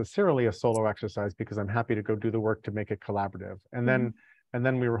being necessarily a solo exercise, because I'm happy to go do the work to make it collaborative. And then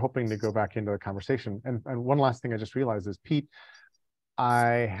we were hoping to go back into the conversation. And one last thing I just realized is, Pete,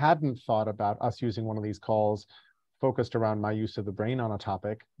 I hadn't thought about us using one of these calls focused around my use of the brain on a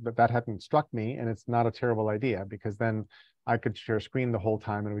topic, but that hadn't struck me, and it's not a terrible idea, because then I could share screen the whole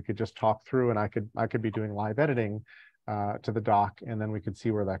time and we could just talk through, and I could be doing live editing to the doc, and then we could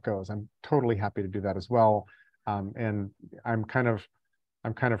see where that goes. I'm totally happy to do that as well. And I'm kind of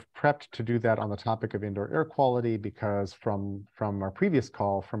prepped to do that on the topic of indoor air quality, because from our previous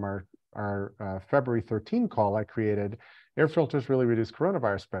call, from our February 13 call I created, air filters really reduce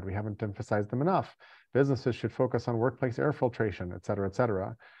coronavirus spread. We haven't emphasized them enough. Businesses should focus on workplace air filtration, et cetera, et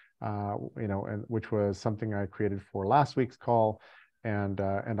cetera. You know, and which was something I created for last week's call, and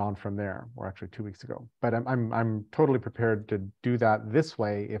on from there, or actually 2 weeks ago. But I'm totally prepared to do that this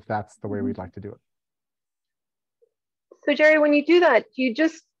way if that's the way we'd like to do it. So Jerry, when you do that, do you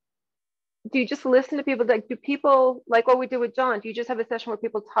just listen to people? Like, do people, like what we did with John, do you just have a session where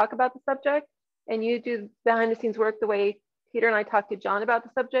people talk about the subject and you do behind the scenes work the way Peter and I talked to John about the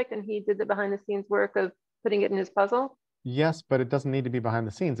subject and he did the behind the scenes work of putting it in his puzzle? Yes, but it doesn't need to be behind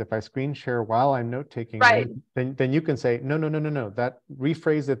the scenes. If I screen share while I'm note taking, right, then you can say, no, that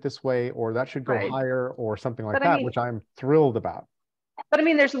rephrase it this way, or that should go right, higher, or something like but that, I mean, which I'm thrilled about. But I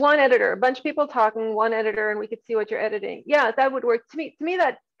mean, there's one editor, a bunch of people talking, one editor, and we could see what you're editing. Yeah, that would work. To me,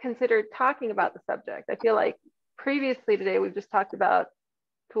 that's considered talking about the subject. I feel like previously today, we've just talked about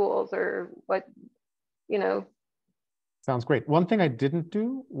tools or what, you know. Sounds great. One thing I didn't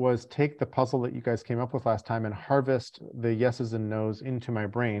do was take the puzzle that you guys came up with last time and harvest the yeses and nos into my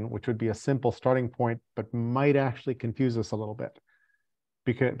brain, which would be a simple starting point, but might actually confuse us a little bit.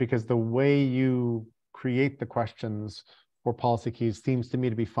 Because the way you create the questions for policy keys seems to me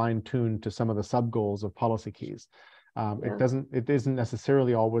to be fine-tuned to some of the sub-goals of policy keys. Yeah. It isn't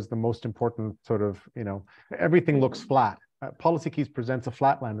necessarily always the most important sort of, you know, everything looks flat. Policy keys presents a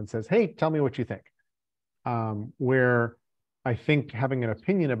flatland and says, hey, tell me what you think. Where I think having an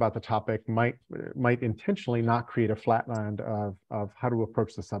opinion about the topic might intentionally not create a flatland of how to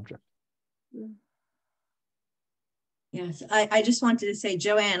approach the subject. Yes, I just wanted to say,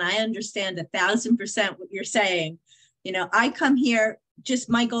 Joanne, I understand 1,000% what you're saying. You know, I come here, just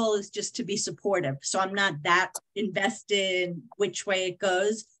my goal is just to be supportive. So I'm not that invested in which way it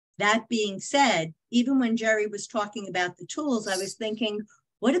goes. That being said, even when Jerry was talking about the tools, I was thinking,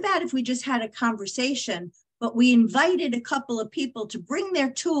 what about if we just had a conversation, but we invited a couple of people to bring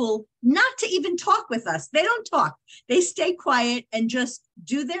their tool, not to even talk with us. They don't talk. They stay quiet and just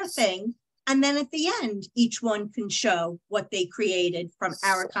do their thing. And then at the end, each one can show what they created from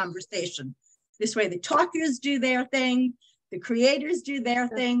our conversation. This way, the talkers do their thing, the creators do their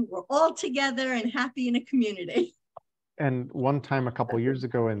thing. We're all together and happy in a community. And one time a couple of years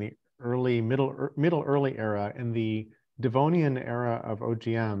ago in the early era, in the Devonian era of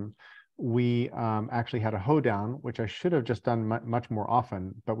OGM, we actually had a hoedown, which I should have just done much more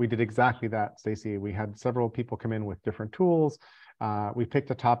often, but we did exactly that, Stacey. We had several people come in with different tools. We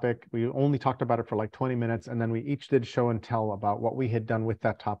picked a topic. We only talked about it for like 20 minutes, and then we each did show and tell about what we had done with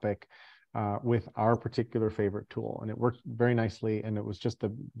that topic with our particular favorite tool. And it worked very nicely, and it was just the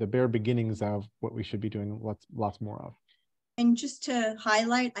bare beginnings of what we should be doing lots more of. And just to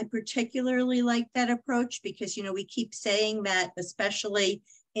highlight, I particularly like that approach because, you know, we keep saying that, especially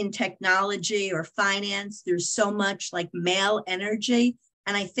in technology or finance, there's so much like male energy.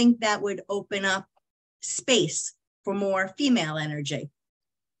 And I think that would open up space for more female energy.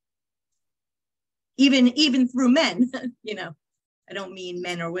 Even through men, you know, I don't mean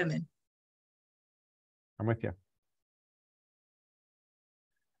men or women. I'm with you.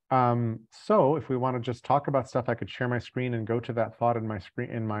 So if we want to just talk about stuff, I could share my screen and go to that thought in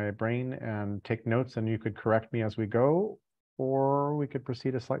my brain and take notes, and you could correct me as we go, or we could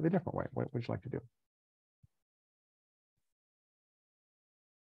proceed a slightly different way. What would you like to do?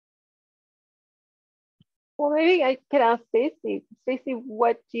 Well, maybe I could ask Stacey. Stacey,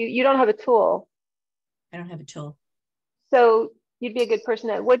 what do you don't have a tool? I don't have a tool. So you'd be a good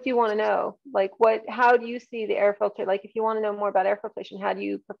person at, what do you want to know? Like how do you see the air filter? Like if you want to know more about air filtration, how do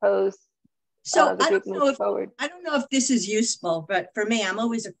you propose so the group move forward? I don't know if this is useful, but for me, I'm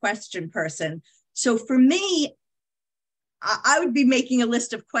always a question person. So for me, I would be making a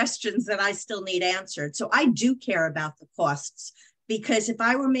list of questions that I still need answered. So I do care about the costs, because if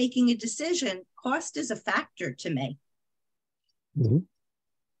I were making a decision, cost is a factor to me. Mm-hmm.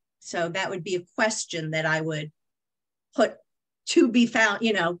 So that would be a question that I would put to be found,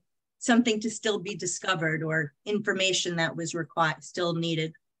 you know, something to still be discovered or information that was still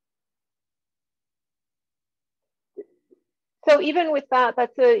needed. So even with that,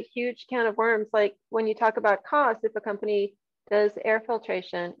 that's a huge can of worms. Like when you talk about cost, if a company does air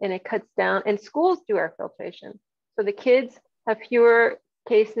filtration and it cuts down, and schools do air filtration, so the kids have fewer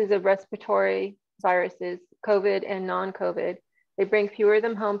cases of respiratory viruses COVID and non-COVID. They bring fewer of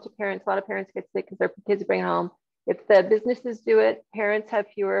them home to parents. A lot of parents get sick because their kids bring home. If the businesses do it, parents have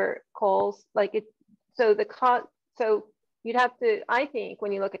fewer calls. Like it, so the cost. So you'd have to, I think,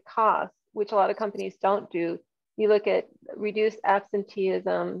 when you look at costs, which a lot of companies don't do, you look at reduced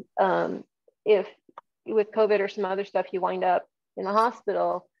absenteeism. If with COVID or some other stuff, you wind up in the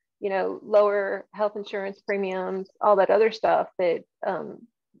hospital, you know, lower health insurance premiums, all that other stuff that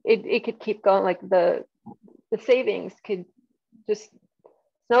it could keep going. Like the savings could just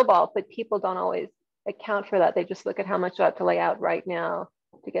snowball, but people don't always account for that. They just look at how much I have to lay out right now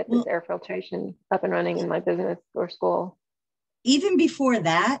to get this air filtration up and running in my business or school. Even before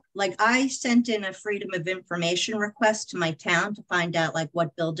that, like I sent in a freedom of information request to my town to find out like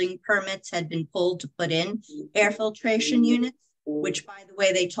what building permits had been pulled to put in air filtration units, which by the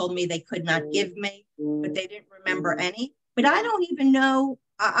way, they told me they could not give me, but they didn't remember any. But I don't even know,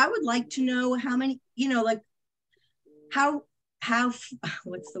 I would like to know how many, you know, like how,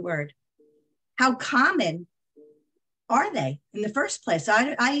 what's the word? How common are they in the first place?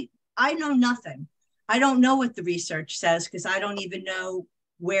 I know nothing. I don't know what the research says because I don't even know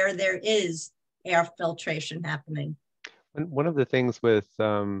where there is air filtration happening. One of the things with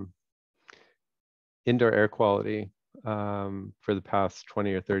indoor air quality for the past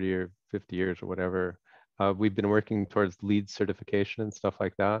 20 or 30 or 50 years or whatever, we've been working towards LEED certification and stuff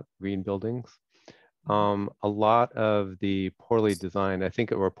like that, green buildings. A lot of the poorly designed, I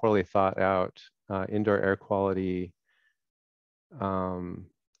think it were poorly thought out indoor air quality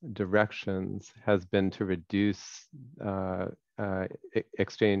directions has been to reduce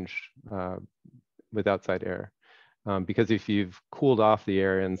exchange with outside air. Because if you've cooled off the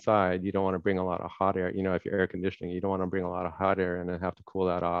air inside, you don't want to bring a lot of hot air. You know, if you're air conditioning, you don't want to bring a lot of hot air and then have to cool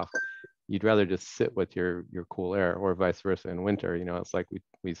that off. You'd rather just sit with your cool air, or vice versa in winter. You know, it's like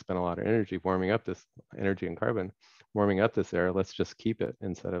we spend a lot of energy warming up this energy and carbon, warming up this air. Let's just keep it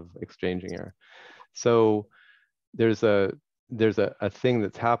instead of exchanging air. So there's a thing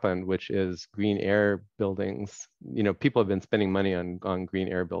that's happened, which is green air buildings. You know, people have been spending money on green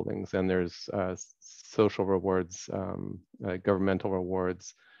air buildings, and there's social rewards, governmental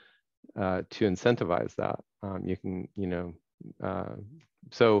rewards to incentivize that. You can, you know,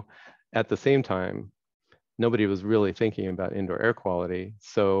 so at the same time, nobody was really thinking about indoor air quality.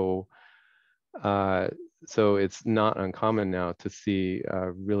 So it's not uncommon now to see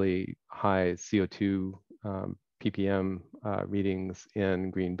really high CO2 ppm readings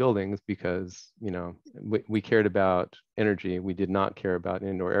in green buildings because, you know, we cared about energy. We did not care about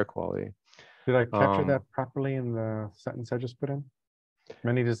indoor air quality. Did I capture that properly in the sentence I just put in?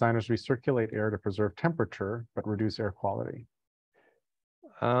 Many designers recirculate air to preserve temperature, but reduce air quality.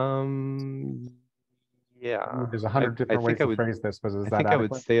 Yeah. There's 100 different ways to phrase this, but is that I would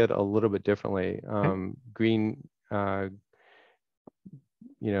adequate? say it a little bit differently. Green, you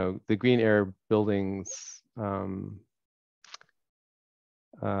know, the green air buildings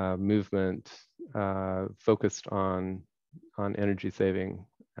movement focused on energy saving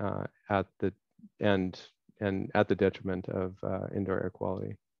at the and at the detriment of indoor air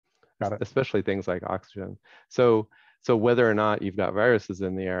quality, especially things like oxygen. So whether or not you've got viruses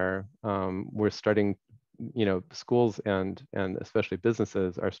in the air, we're starting, you know, schools and especially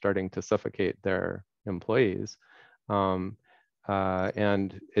businesses are starting to suffocate their employees. And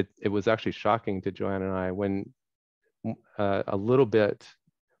it was actually shocking to Joanne and I when a little bit,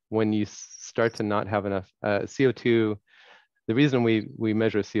 when you start to not have enough CO2. The reason we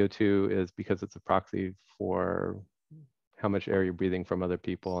measure CO2 is because it's a proxy for how much air you're breathing from other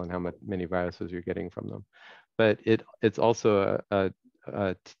people and how many viruses you're getting from them. But it's also a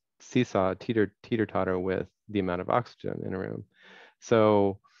seesaw, teeter-totter with the amount of oxygen in a room.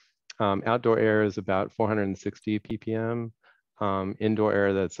 So outdoor air is about 460 ppm. Indoor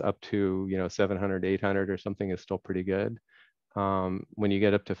air that's up to, you know, 700, 800 or something is still pretty good. When you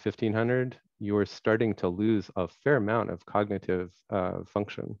get up to 1500, you're starting to lose a fair amount of cognitive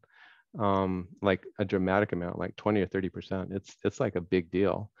function, like a dramatic amount, like 20 or 30%. It's like a big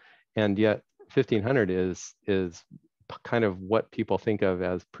deal. And yet 1500 is kind of what people think of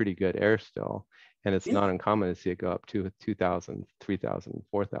as pretty good air still. And it's not uncommon to see it go up to 2000, 3000,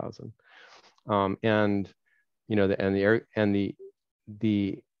 4000. And, you know, the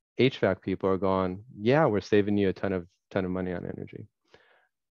HVAC people are going, yeah, we're saving you a ton of money on energy.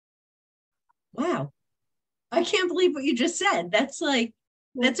 Wow. I can't believe what you just said. That's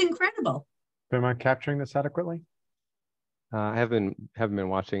incredible. Am I capturing this adequately? I haven't been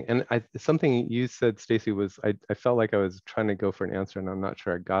watching. And something you said, Stacy, was I felt like I was trying to go for an answer and I'm not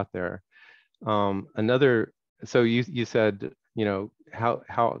sure I got there. So you said you know,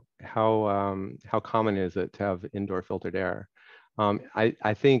 how common is it to have indoor filtered air?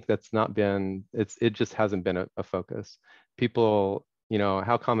 I think that's not been, it just hasn't been a focus. People, you know,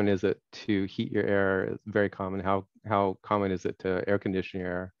 how common is it to heat your air? It's very common. How common is it to air condition your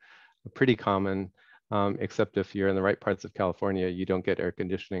air? Pretty common, except if you're in the right parts of California, you don't get air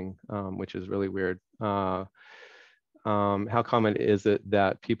conditioning, which is really weird. How common is it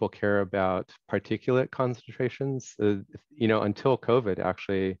that people care about particulate concentrations? You know, until COVID,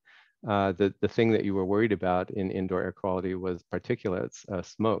 actually, the thing that you were worried about in indoor air quality was particulates,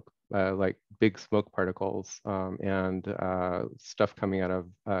 smoke, like big smoke particles, and stuff coming out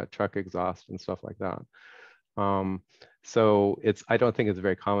of truck exhaust and stuff like that. So I don't think it's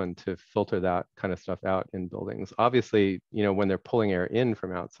very common to filter that kind of stuff out in buildings. Obviously, you know, when they're pulling air in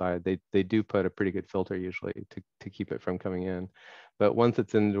from outside, they do put a pretty good filter usually to keep it from coming in. But once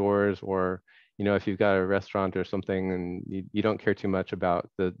it's indoors, or, you know, if you've got a restaurant or something and you don't care too much about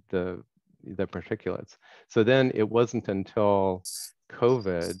the particulates. So then it wasn't until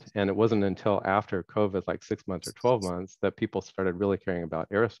COVID, and it wasn't until after COVID, like 6 months or 12 months, that people started really caring about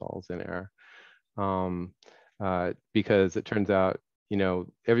aerosols in air. Because it turns out, you know,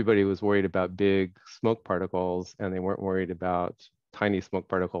 everybody was worried about big smoke particles, and they weren't worried about tiny smoke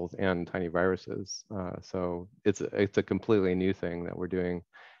particles and tiny viruses. So it's a completely new thing that we're doing,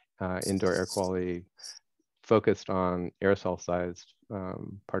 indoor air quality focused on aerosol-sized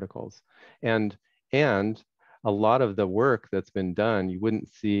particles, and a lot of the work that's been done you wouldn't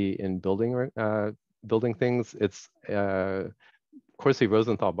see in building things. It's Corsi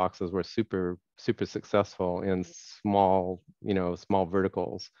Rosenthal boxes were super successful in small, you know, small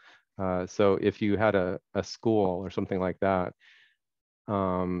verticals. So if you had a school or something like that,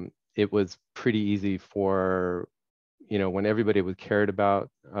 it was pretty easy for, you know, when everybody was cared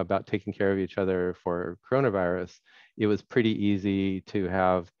about taking care of each other for coronavirus, it was pretty easy to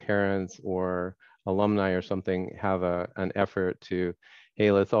have parents or alumni or something have an effort to, hey,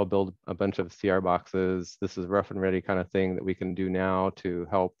 let's all build a bunch of CR boxes. This is rough and ready kind of thing that we can do now to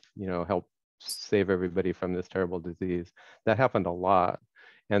help, you know, help save everybody from this terrible disease. That happened a lot.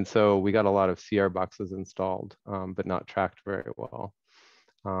 And so we got a lot of CR boxes installed, but not tracked very well.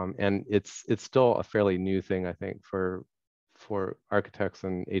 And it's still a fairly new thing, I think, for architects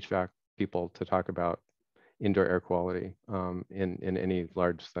and HVAC people to talk about indoor air quality in any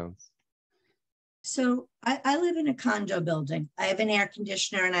large sense. So I live in a condo building. I have an air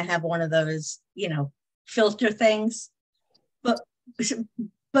conditioner and I have one of those, you know, filter things. But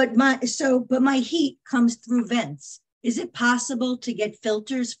my heat comes through vents. Is it possible to get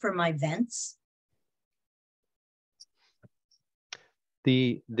filters for my vents?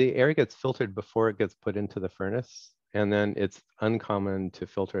 The air gets filtered before it gets put into the furnace, and then it's uncommon to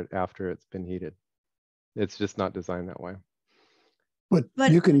filter it after it's been heated. It's just not designed that way.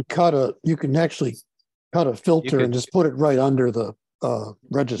 But you can actually cut a filter and just put it right under the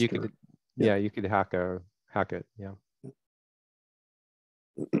register. Yeah, you could hack it. Yeah.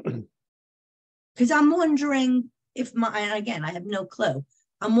 Because I'm wondering if and again, I have no clue.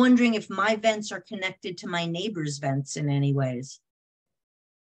 I'm wondering if my vents are connected to my neighbor's vents in any ways.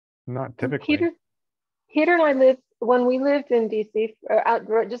 Not typically. Peter and I when we lived in DC,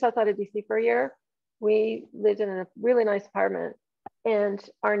 just outside of DC for a year, we lived in a really nice apartment, and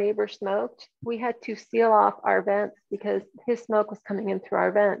our neighbor smoked. We had to seal off our vents because his smoke was coming in through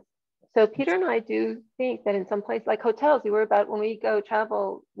our vents. So Peter and I do think that in some places like hotels, we worry about when we go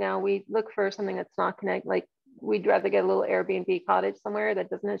travel now, we look for something that's not connected. Like we'd rather get a little Airbnb cottage somewhere that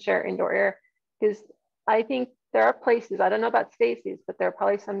doesn't share indoor air, because I think there are places, I don't know about Stacy's, but there are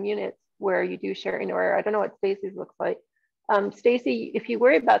probably some units where you do share indoor air. I don't know what Stacy's looks like. Stacy, if you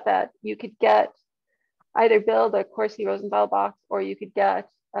worry about that, you could either build a Corsi Rosenthal box, or you could get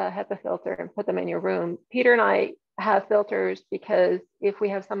a HEPA filter and put them in your room. Peter and I have filters because if we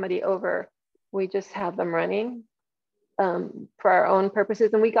have somebody over, we just have them running for our own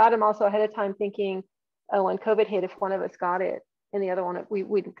purposes. And we got them also ahead of time thinking when COVID hit, if one of us got it and the other one,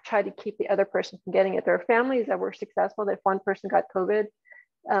 we'd try to keep the other person from getting it. There are families that were successful that if one person got COVID,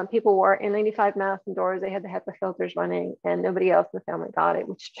 people wore N95 masks indoors, they had the HEPA filters running, and nobody else in the family got it,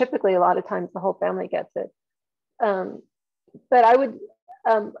 which typically a lot of times the whole family gets it. But I would,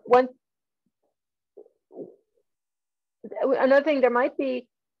 another thing there might be,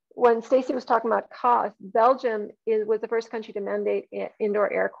 when Stacy was talking about cost, Belgium was the first country to mandate indoor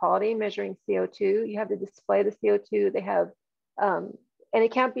air quality, measuring CO2. You have to display the CO2. They have, and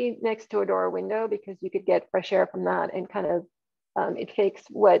it can't be next to a door or window because you could get fresh air from that, and kind of, it takes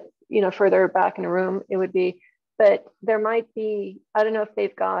what, further back in a room it would be. But there might be, I don't know if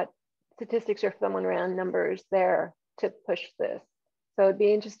they've got statistics or if someone ran numbers there to push this. So it'd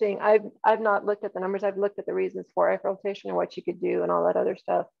be interesting. I've not looked at the numbers. I've looked at the reasons for air filtration and what you could do and all that other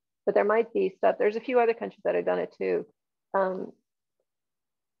stuff. But there might be stuff. There's a few other countries that have done it too. So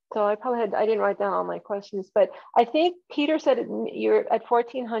I didn't write down all my questions, but I think Peter said you're at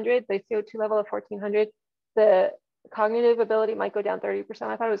 1400, the CO2 level of 1400, the cognitive ability might go down 30%.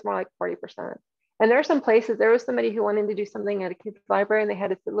 I thought it was more like 40%. And there are some places, there was somebody who wanted to do something at a kid's library and they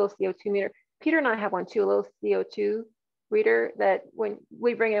had a little CO2 meter. Peter and I have one too, a little CO2 reader that when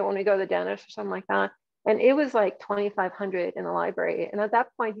we bring it when we go to the dentist or something like that. And it was like 2,500 in the library. And at that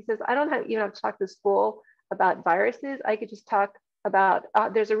point, he says, I don't even have to talk to school about viruses. I could just talk about,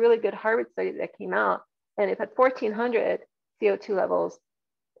 there's a really good Harvard study that came out. And if at 1,400 CO2 levels,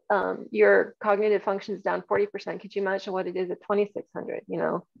 your cognitive function is down 40%, could you imagine what it is at 2,600, you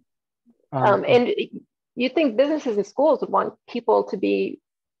know? And you think businesses and schools would want people to be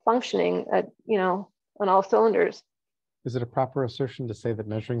functioning at, you know, on all cylinders. Is it a proper assertion to say that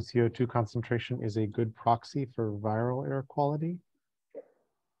measuring CO2 concentration is a good proxy for viral air quality?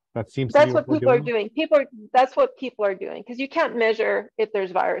 That seems That's to be what people are doing. That's what people are doing, because you can't measure if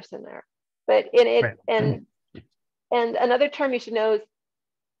there's virus in there. But in it, right. And another term you should know is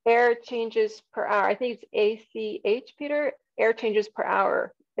air changes per hour. I think it's ACH, Peter. Air changes per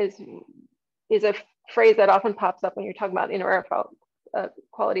hour is a phrase that often pops up when you're talking about indoor air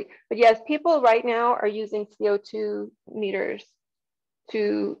quality. But yes, people right now are using CO2 meters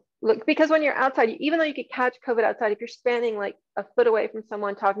to look, because when you're outside, even though you could catch COVID outside, if you're standing like a foot away from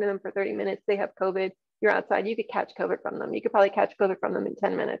someone talking to them for 30 minutes, they have COVID, you're outside, you could catch COVID from them. You could probably catch COVID from them in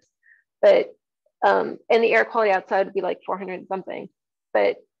 10 minutes. But, and the air quality outside would be like 400 something,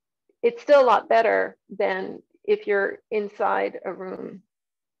 but it's still a lot better than if you're inside a room.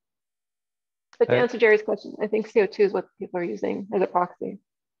 But to answer Jerry's question, I think CO2 is what people are using as a proxy.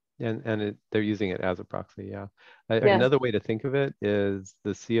 And they're using it as a proxy, yeah. Yes. Another way to think of it is the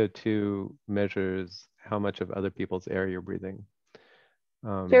CO2 measures how much of other people's air you're breathing.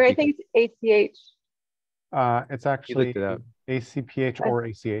 Jerry, I think it's ACH. It's actually ACPH or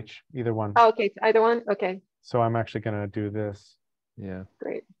ACH, either one. Oh, okay, either one, okay. So I'm actually gonna do this. Yeah.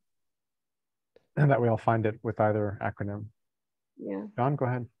 Great. And that way I'll find it with either acronym. Yeah. John, go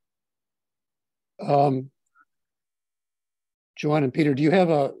ahead. Joanne and Peter, do you have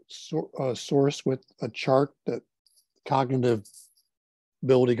a source with a chart that cognitive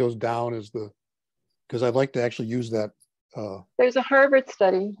ability goes down as because I'd like to actually use that. There's a Harvard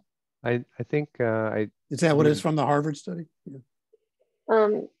study. I think is that what it is from the Harvard study? Yeah.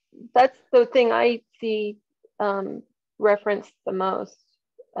 That's the thing I see referenced the most.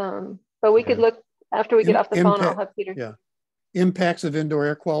 But we could look after we get off the phone. I'll have Peter. Yeah. Impacts of indoor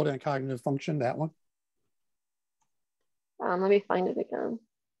air quality and cognitive function, that one. Let me find it again.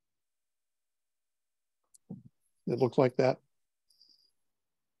 It looks like that.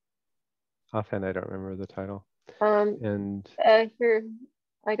 Offhand, I don't remember the title. Here,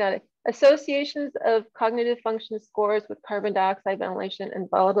 I got it. Associations of cognitive function scores with carbon dioxide ventilation and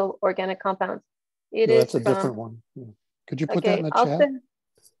volatile organic compounds. That's a different one. Yeah. Could you put that in the chat?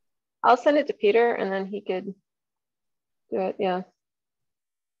 I'll send it to Peter and then he could do it. Yeah.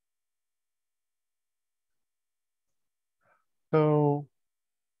 So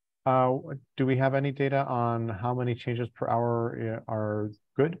do we have any data on how many changes per hour are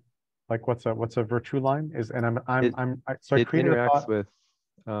good? Like what's a virtue line is, and so I created a thought.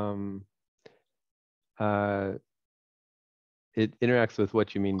 It interacts with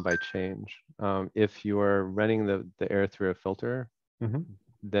what you mean by change. If you're running the air through a filter,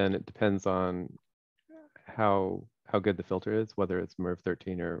 then it depends on how good the filter is, whether it's MERV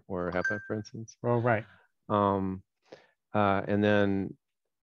 13 or HEPA, for instance. Oh, right. And then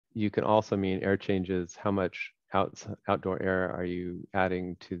you can also mean air changes. How much outdoor air are you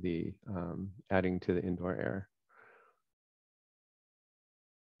adding to the indoor air?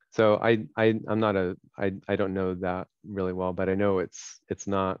 So I don't know that really well, but I know it's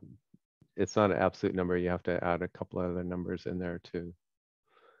not an absolute number. You have to add a couple of other numbers in there too.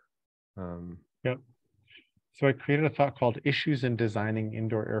 Yep. So I created a thought called Issues in Designing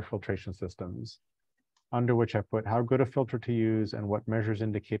Indoor Air Filtration Systems, under which I put how good a filter to use and what measures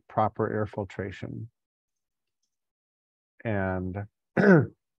indicate proper air filtration. And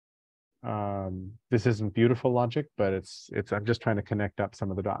this isn't beautiful logic, but I'm just trying to connect up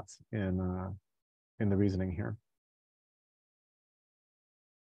some of the dots in the reasoning here.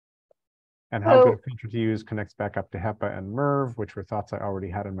 And how good a filter to use connects back up to HEPA and MERV, which were thoughts I already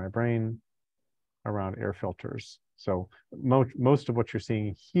had in my brain around air filters. So most of what you're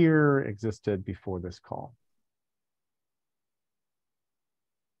seeing here existed before this call.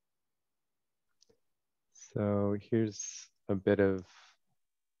 So here's a bit of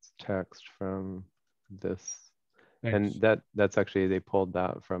text from this. Thanks. And that's actually, they pulled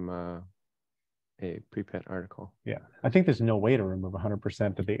that from a preprint article. Yeah, I think there's no way to remove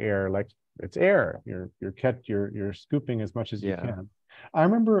 100% of the air. Like, it's air. You're scooping as much as you can. I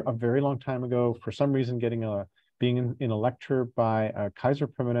remember a very long time ago, for some reason, being in a lecture by a Kaiser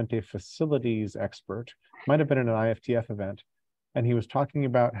Permanente facilities expert, might have been in an IFTF event, and he was talking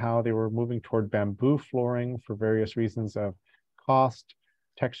about how they were moving toward bamboo flooring for various reasons of cost,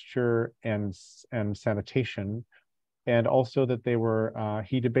 texture, and sanitation. And also that they were,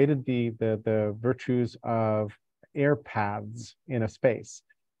 he debated the virtues of air paths in a space.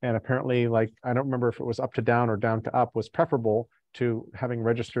 And apparently, like, I don't remember if it was up to down or down to up, was preferable to having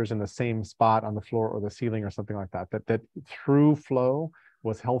registers in the same spot on the floor or the ceiling or something like that. That through flow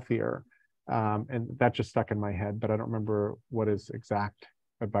was healthier. And that just stuck in my head, but I don't remember what his exact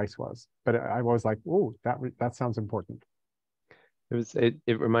advice was. But I was like, oh, that sounds important.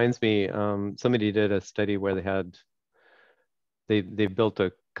 It reminds me, somebody did a study where they built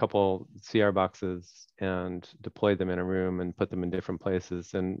a couple CR boxes and deployed them in a room and put them in different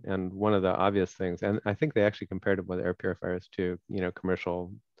places. And one of the obvious things, and I think they actually compared it with air purifiers too,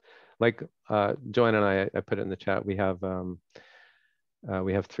 commercial, like Joanne and I put it in the chat. We have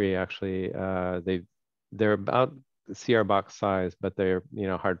 3 actually. They're about CR box size, but they're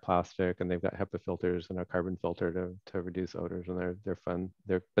hard plastic, and they've got HEPA filters and a carbon filter to reduce odors, and they're fun.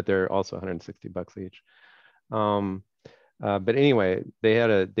 But they're also $160 each. But anyway,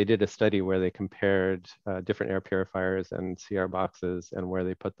 they did a study where they compared different air purifiers and CR boxes, and where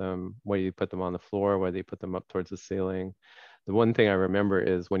you put them on the floor, whether you put them up towards the ceiling. The one thing I remember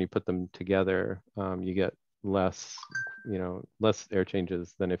is when you put them together, you get less air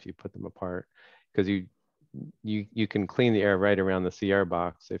changes than if you put them apart, because you can clean the air right around the CR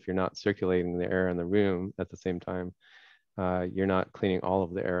box. If you're not circulating the air in the room at the same time, you're not cleaning all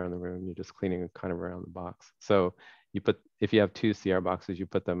of the air in the room. You're just cleaning kind of around the box. So if you have 2 CR boxes, you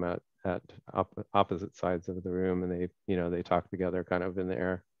put them at opposite sides of the room, and they talk together kind of in the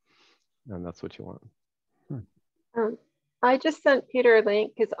air, and that's what you want. I just sent Peter a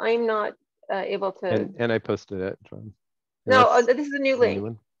link because I'm not able to. And I posted it, John. No, this is a new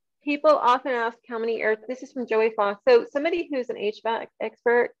link. People often ask how many air. This is from Joey Fox. So somebody who's an HVAC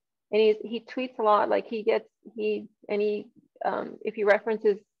expert, and he tweets a lot. Like if he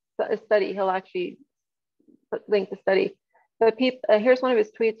references a study, he'll actually link the study. But here's one of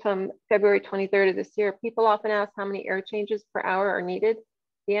his tweets from February 23rd of this year. People often ask how many air changes per hour are needed.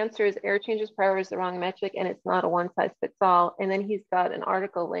 The answer is air changes per hour is the wrong metric, and it's not a one size fits all. And then he's got an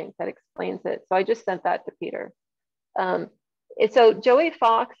article link that explains it. So I just sent that to Peter. So Joey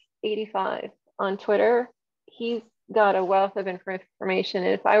Fox 85 on Twitter, he's got a wealth of information.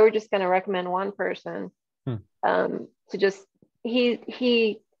 And if I were just going to recommend one person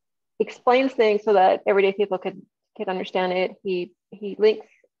he explains things so that everyday people could understand it. He links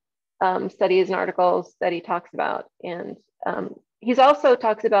studies and articles that he talks about, and he's also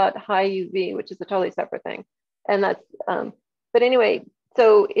talks about high UV, which is a totally separate thing. And that's but anyway,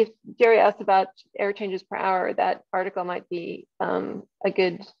 so if Jerry asked about air changes per hour, that article might be a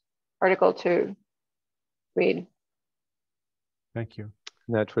good article to read. Thank you.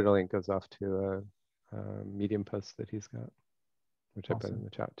 And that Twitter link goes off to a Medium post that he's got, which I put in the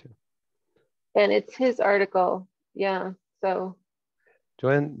chat too. And it's his article. Yeah. So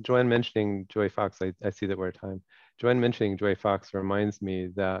Joanne mentioning Joey Fox, I see that we're at time. Joanne mentioning Joey Fox reminds me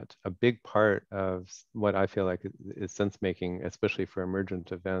that a big part of what I feel like is sense making, especially for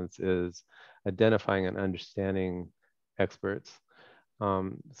emergent events, is identifying and understanding experts.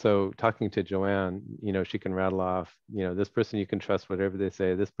 So talking to Joanne, she can rattle off, this person you can trust whatever they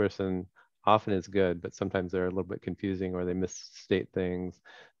say. This person often is good, but sometimes they're a little bit confusing or they misstate things.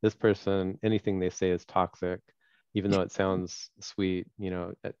 This person, anything they say is toxic, even though it sounds sweet,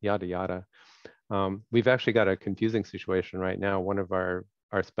 yada, yada. We've actually got a confusing situation right now. One of our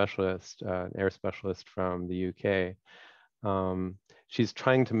specialists, an air specialist from the UK, she's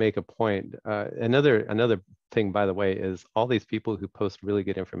trying to make a point. Another thing, by the way, is all these people who post really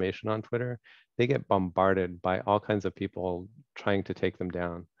good information on Twitter, they get bombarded by all kinds of people trying to take them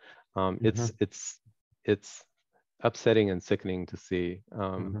down. It's upsetting and sickening to see,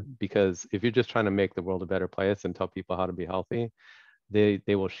 because if you're just trying to make the world a better place and tell people how to be healthy, they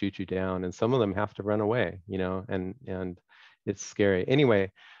will shoot you down, and some of them have to run away, and it's scary.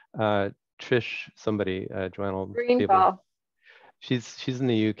 Anyway, Trish, somebody, Joanne will Greenball. She's in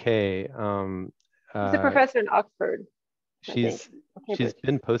the UK. She's a professor in Oxford. She's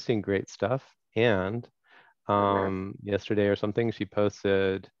been posting great stuff, and yesterday or something she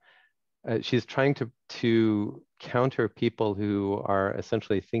posted she's trying to counter people who are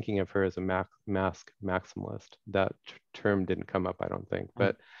essentially thinking of her as a mask maximalist. That term didn't come up, I don't think,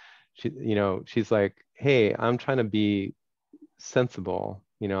 but she, you know, she's like, hey, I'm trying to be sensible.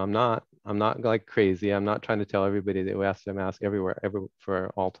 You know, I'm not like crazy. I'm not trying to tell everybody that we have to mask everywhere,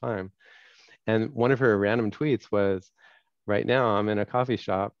 for all time. And one of her random tweets was, right now I'm in a coffee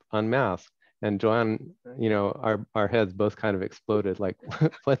shop unmasked. And Joanne, you know, our heads both kind of exploded, like,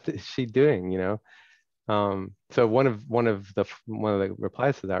 what is she doing, you know? So one of the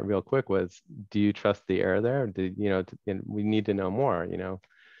replies to that real quick was, do you trust the air there? You know, and we need to know more, you know,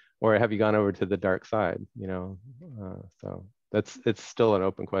 or have you gone over to the dark side, you know? So it's still an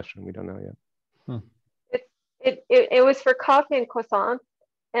open question. We don't know yet. It was for coffee and croissants,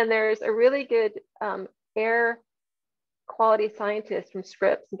 and there's a really good air quality scientist from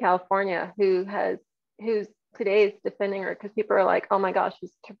Scripps in California who's today is defending her because people are like, oh my gosh,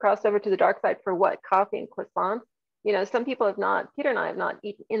 she's crossed over to the dark side for what? Coffee and croissants. You know, some people have not, Peter and I have not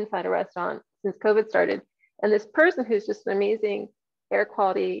eaten inside a restaurant since COVID started. And this person who's just an amazing air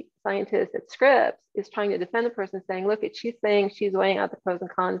quality scientist at Scripps is trying to defend the person, saying, look, she's saying she's weighing out the pros and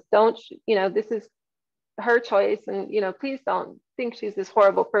cons. Don't, you know, this is her choice. And, you know, please don't think she's this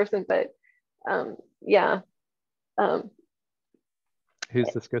horrible person. But yeah. Who's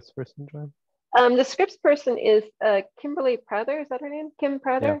the Scripps person, Joanne? The Scripps person is Kimberly Prather. Is that her name? Kim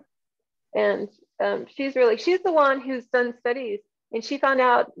Prather. Yeah. And she's the one who's done studies, and she found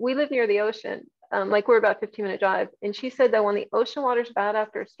out we live near the ocean. Like we're about 15-minute drive. And she said that when the ocean water's bad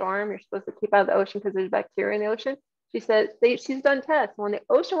after a storm, you're supposed to keep out of the ocean because there's bacteria in the ocean. She said she's done tests. When the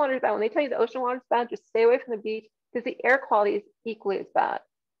ocean water is bad, when they tell you the ocean water is bad, just stay away from the beach because the air quality is equally as bad.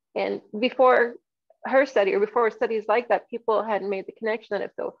 And before her study, or before studies like that, people hadn't made the connection that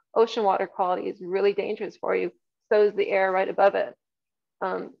if the ocean water quality is really dangerous for you, so is the air right above it.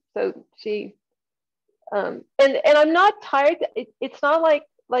 So she, and I'm not tired. It's not like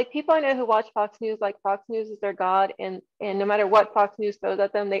people I know who watch Fox News, like Fox News is their God, and no matter what Fox News throws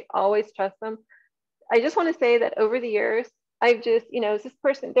at them, they always trust them. I just want to say that over the years, I've just, you know, this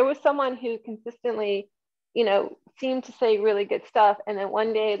person, there was someone who consistently, you know, seemed to say really good stuff. And then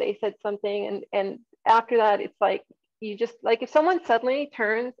one day they said something, and after that, it's like, you just, like, if someone suddenly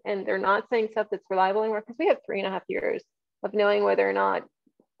turns and they're not saying stuff that's reliable anymore, because we have 3.5 years of knowing whether or not,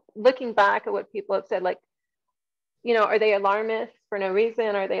 looking back at what people have said, like, you know, are they alarmists for no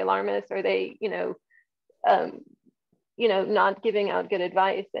reason? Are they alarmists? Are they, you know, not giving out good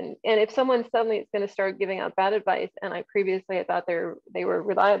advice? And if someone suddenly is going to start giving out bad advice, and I thought they were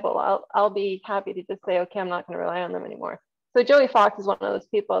reliable, I'll be happy to just say, okay, I'm not going to rely on them anymore. So Joey Fox is one of those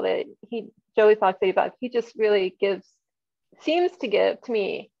people that Joey Fox 85, he just really seems to give to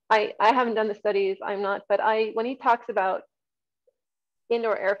me. I haven't done the studies, I'm not, but when he talks about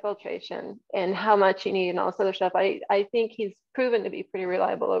indoor air filtration and how much you need and all this other stuff, I think he's proven to be pretty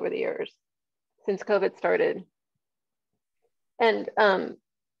reliable over the years since COVID started. And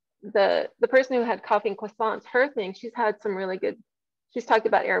the person who had coffee and croissants, her thing, she's had some really good, she's talked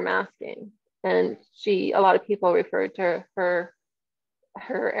about air masking, and a lot of people referred to her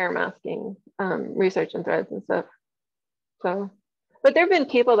air masking research and threads and stuff. So, but there've been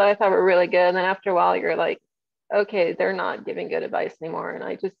people that I thought were really good, and then after a while you're like, okay, they're not giving good advice anymore.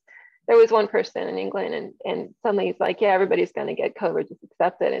 And there was one person in England, and suddenly he's like, yeah, everybody's going to get COVID, just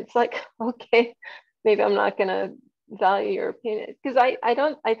accept it. And it's like, okay, maybe I'm not going to value your opinion, because I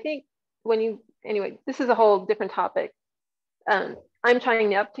think anyway, this is a whole different topic. I'm trying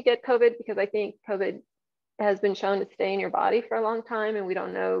not to get COVID because I think COVID has been shown to stay in your body for a long time, and we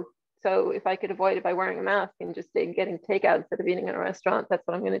don't know. So if I could avoid it by wearing a mask and just getting takeout instead of eating in a restaurant, that's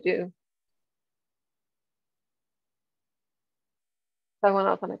what I'm going to do. So I went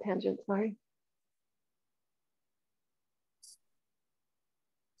off on a tangent, sorry.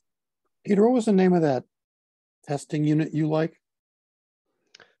 Peter, what was the name of that testing unit you like?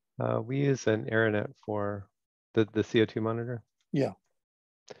 We use an AirNet for the CO2 monitor. Yeah.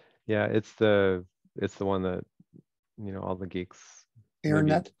 Yeah, it's the one that, you know, all the geeks.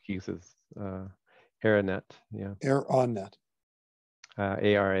 AirNet? Geeks is AirNet, yeah. AirNet.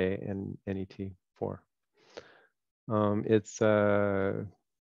 ARANET 4.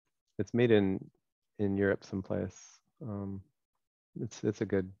 It's made in Europe someplace. It's a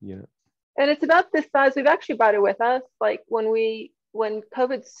good unit. And it's about this size. We've actually brought it with us. Like when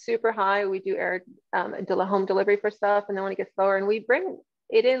COVID's super high, we do air home delivery for stuff, and then when it gets lower, and we bring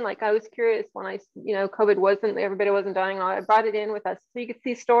it in. Like I was curious when COVID everybody wasn't dying. I brought it in with us so you could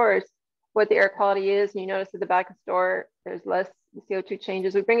see stores what the air quality is, and you notice at the back of the store there's less CO2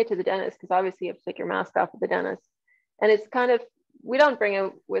 changes. We bring it to the dentist because obviously you have to take your mask off at the dentist, and it's kind of we don't bring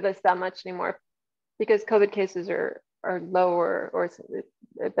it with us that much anymore because COVID cases are lower,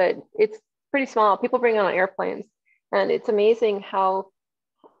 but it's pretty small. People bring it on airplanes, and it's amazing how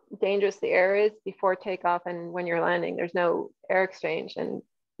dangerous the air is before takeoff and when you're landing. There's no air exchange, and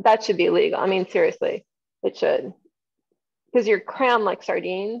that should be illegal. I mean, seriously, it should, because you're crammed like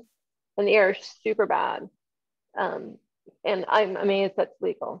sardines, and the air is super bad. And I'm amazed that's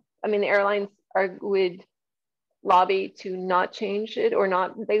legal. I mean, the airlines would lobby to not change it, or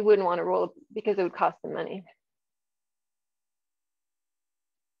not, they wouldn't want to roll because it would cost them money.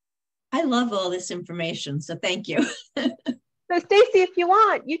 I love all this information, so thank you. So Stacy, if you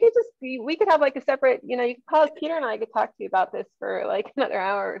want, you could we could have like a separate, you know, you could call Peter and I could talk to you about this for like another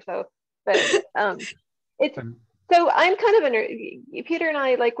hour or so. But it's, so I'm kind of Peter and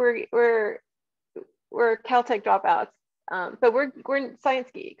I, like we're Caltech dropouts, but we're science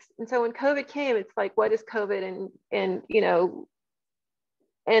geeks. And so when COVID came, it's like, what is COVID, and you know,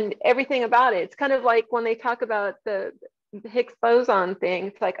 and everything about it. It's kind of like when they talk about the Higgs boson thing,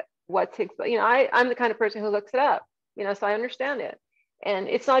 it's like, what's Higgs? You know, I'm the kind of person who looks it up, you know, so I understand it. And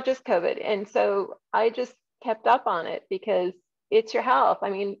it's not just COVID. And so I just kept up on it because it's your health. I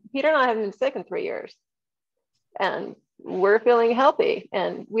mean, Peter and I haven't been sick in 3 years, and we're feeling healthy.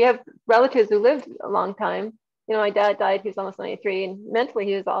 And we have relatives who lived a long time. You know, my dad died, he was almost 93, and mentally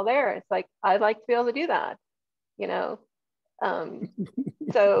he was all there. It's like, I'd like to be able to do that, you know?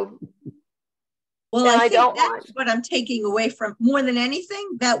 So, well, I think that's what I'm taking away from, more than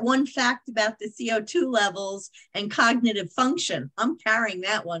anything, that one fact about the CO2 levels and cognitive function. I'm carrying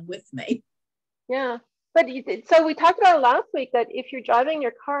that one with me. Yeah, but so we talked about last week that if you're driving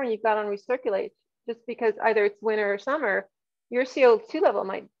your car and you've got on recirculate, just because either it's winter or summer, your CO2 level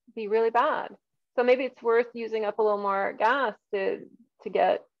might be really bad. So maybe it's worth using up a little more gas to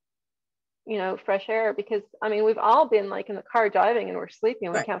get, you know, fresh air, because I mean, we've all been like in the car driving and we're sleeping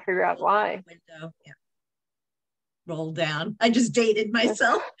and we can't figure out why. Window, yeah. Roll down. I just dated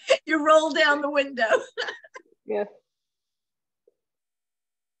myself. Yeah. You roll down the window. Yeah.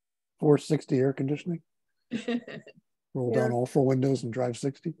 460 air conditioning. Roll down all 4 windows and drive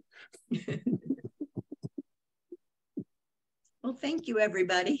 60. Well, thank you,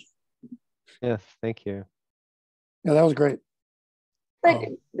 everybody. Yes, thank you. Yeah, that was great. But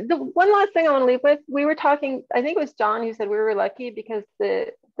the one last thing I want to leave with, we were talking, I think it was John who said we were lucky because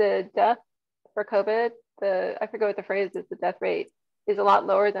the death for COVID, I forget what the phrase is, the death rate is a lot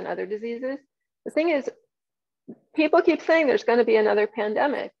lower than other diseases. The thing is, people keep saying there's going to be another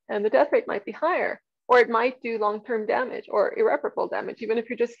pandemic and the death rate might be higher, or it might do long-term damage or irreparable damage. Even if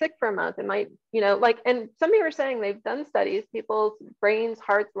you're just sick for a month, it might, you know, like, and some people are saying they've done studies, people's brains,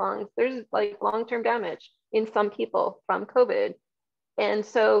 hearts, lungs, there's like long-term damage in some people from COVID. And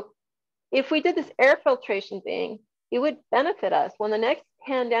so if we did this air filtration thing, it would benefit us when the next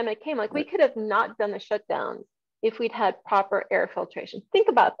pandemic came. Like, we could have not done the shutdowns if we'd had proper air filtration. Think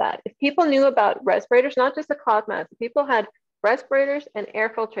about that. If people knew about respirators, not just a cloth mask, if people had respirators and air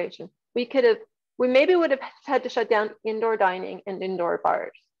filtration, we maybe would have had to shut down indoor dining and indoor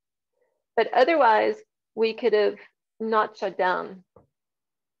bars. But otherwise, we could have not shut down.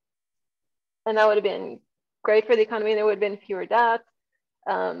 And that would have been great for the economy. There would have been fewer deaths,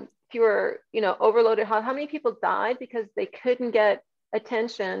 fewer, you know, overloaded. How many people died because they couldn't get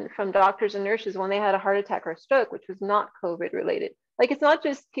attention from doctors and nurses when they had a heart attack or a stroke, which was not COVID related. Like, it's not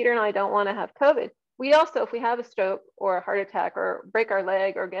just Peter and I don't want to have COVID. We also, if we have a stroke or a heart attack or break our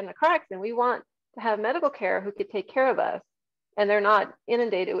leg or get in a car accident, we want to have medical care who could take care of us, and they're not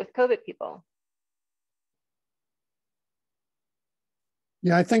inundated with COVID people.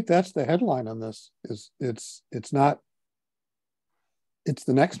 Yeah, I think that's the headline on this. Is it's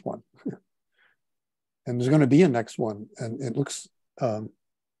the next one, and there's going to be a next one, and it looks. I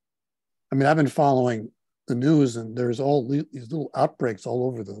mean, I've been following the news, and there's all these little outbreaks all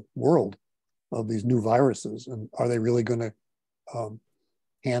over the world of these new viruses, and are they really going to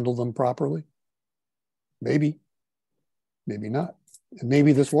handle them properly? Maybe, maybe not, and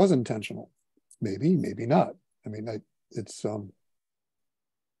maybe this was intentional. Maybe not. I mean, it's.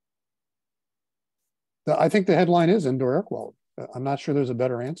 I think the headline is indoor air quality. I'm not sure there's a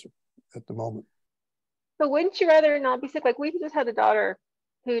better answer at the moment. So wouldn't you rather not be sick? Like, we just had a daughter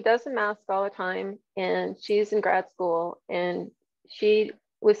who does a mask all the time, and she's in grad school, and she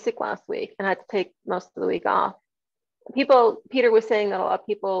was sick last week and had to take most of the week off. Peter was saying that a lot of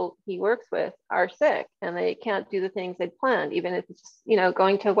people he works with are sick and they can't do the things they'd planned, even if it's, you know,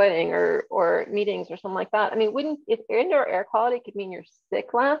 going to a wedding or meetings or something like that. I mean, if indoor air quality could mean you're sick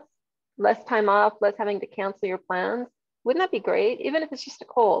less time off, less having to cancel your plans, wouldn't that be great? Even if it's just a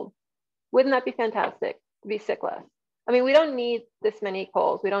cold, wouldn't that be fantastic to be sick less? I mean, we don't need this many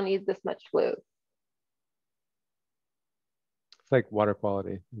colds. We don't need this much flu. It's like water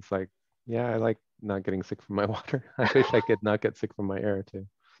quality. It's like, yeah, I like not getting sick from my water. I wish I could not get sick from my air too.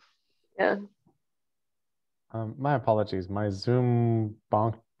 Yeah. My apologies. My Zoom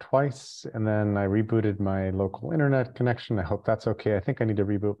bonked twice, and then I rebooted my local internet connection. I hope that's okay. I think I need to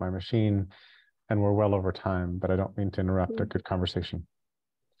reboot my machine, and we're well over time, but I don't mean to interrupt a good conversation.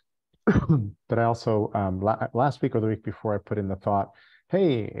 But I also, last week or the week before, I put in the thought,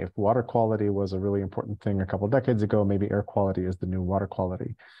 hey, if water quality was a really important thing a couple of decades ago, maybe air quality is the new water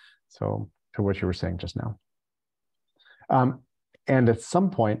quality. So to what you were saying just now. And at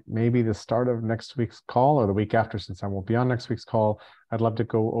some point, maybe the start of next week's call or the week after, since I won't be on next week's call, I'd love to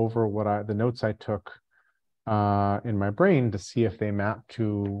go over the notes I took in my brain to see if they map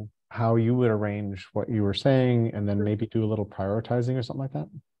to how you would arrange what you were saying, and then maybe do a little prioritizing or something like that.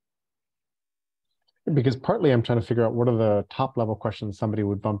 Because partly I'm trying to figure out what are the top level questions somebody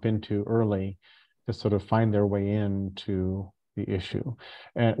would bump into early to sort of find their way into the issue,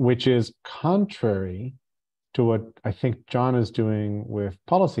 and which is contrary to what I think John is doing with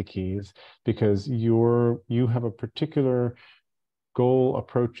policy keys, because you have a particular goal,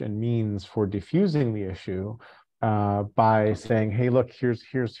 approach, and means for diffusing the issue by saying, hey, look, here's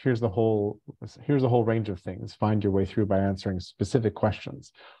the whole range of things. Find your way through by answering specific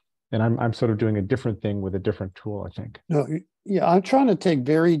questions. And I'm sort of doing a different thing with a different tool, I think. No, yeah, I'm trying to take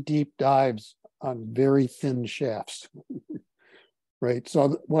very deep dives on very thin shafts. Right.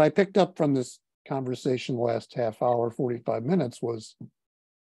 So what I picked up from this conversation the last half hour, 45 minutes was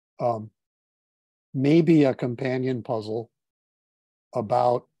maybe a companion puzzle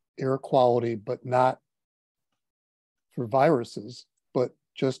about air quality, but not for viruses, but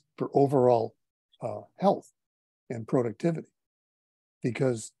just for overall health and productivity.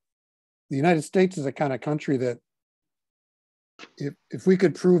 Because the United States is a kind of country that if we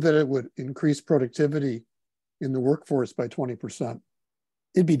could prove that it would increase productivity in the workforce by 20%,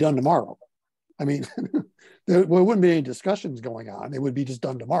 it'd be done tomorrow. I mean, there wouldn't be any discussions going on. It would be just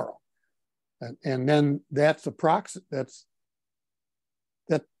done tomorrow. And then that's a proxy. That's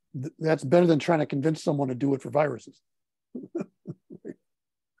better than trying to convince someone to do it for viruses.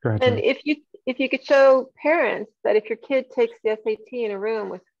 And if you could show parents that if your kid takes the SAT in a room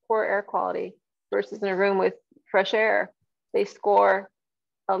with poor air quality versus in a room with fresh air, they score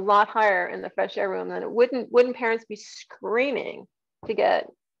a lot higher in the fresh air room, then wouldn't parents be screaming to get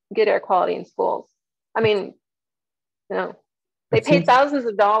good air quality in schools? I mean, you know, they pay thousands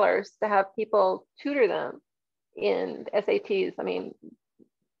of dollars to have people tutor them in SATs. I mean,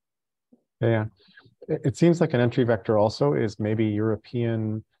 yeah, it seems like an entry vector also is maybe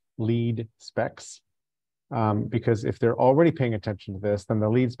European lead specs. Because if they're already paying attention to this, then the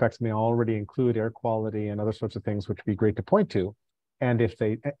lead specs may already include air quality and other sorts of things, which would be great to point to. And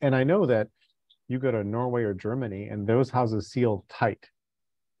I know that you go to Norway or Germany and those houses seal tight.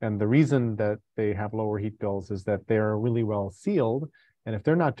 And the reason that they have lower heat bills is that they're really well sealed. And if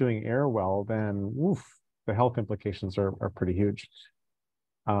they're not doing air well, then the health implications are pretty huge.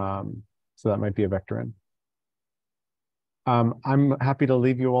 So that might be a vector in. I'm happy to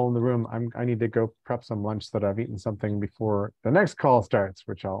leave you all in the room. I need to go prep some lunch so that I've eaten something before the next call starts,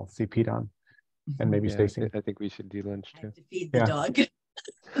 which I'll see Pete on, and maybe Stacy. I think we should do lunch too. To feed the dog.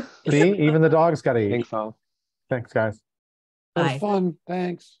 See, even the dog's got to eat. Thanks all. Thanks, guys. Bye. Have fun.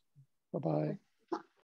 Thanks. Bye-bye.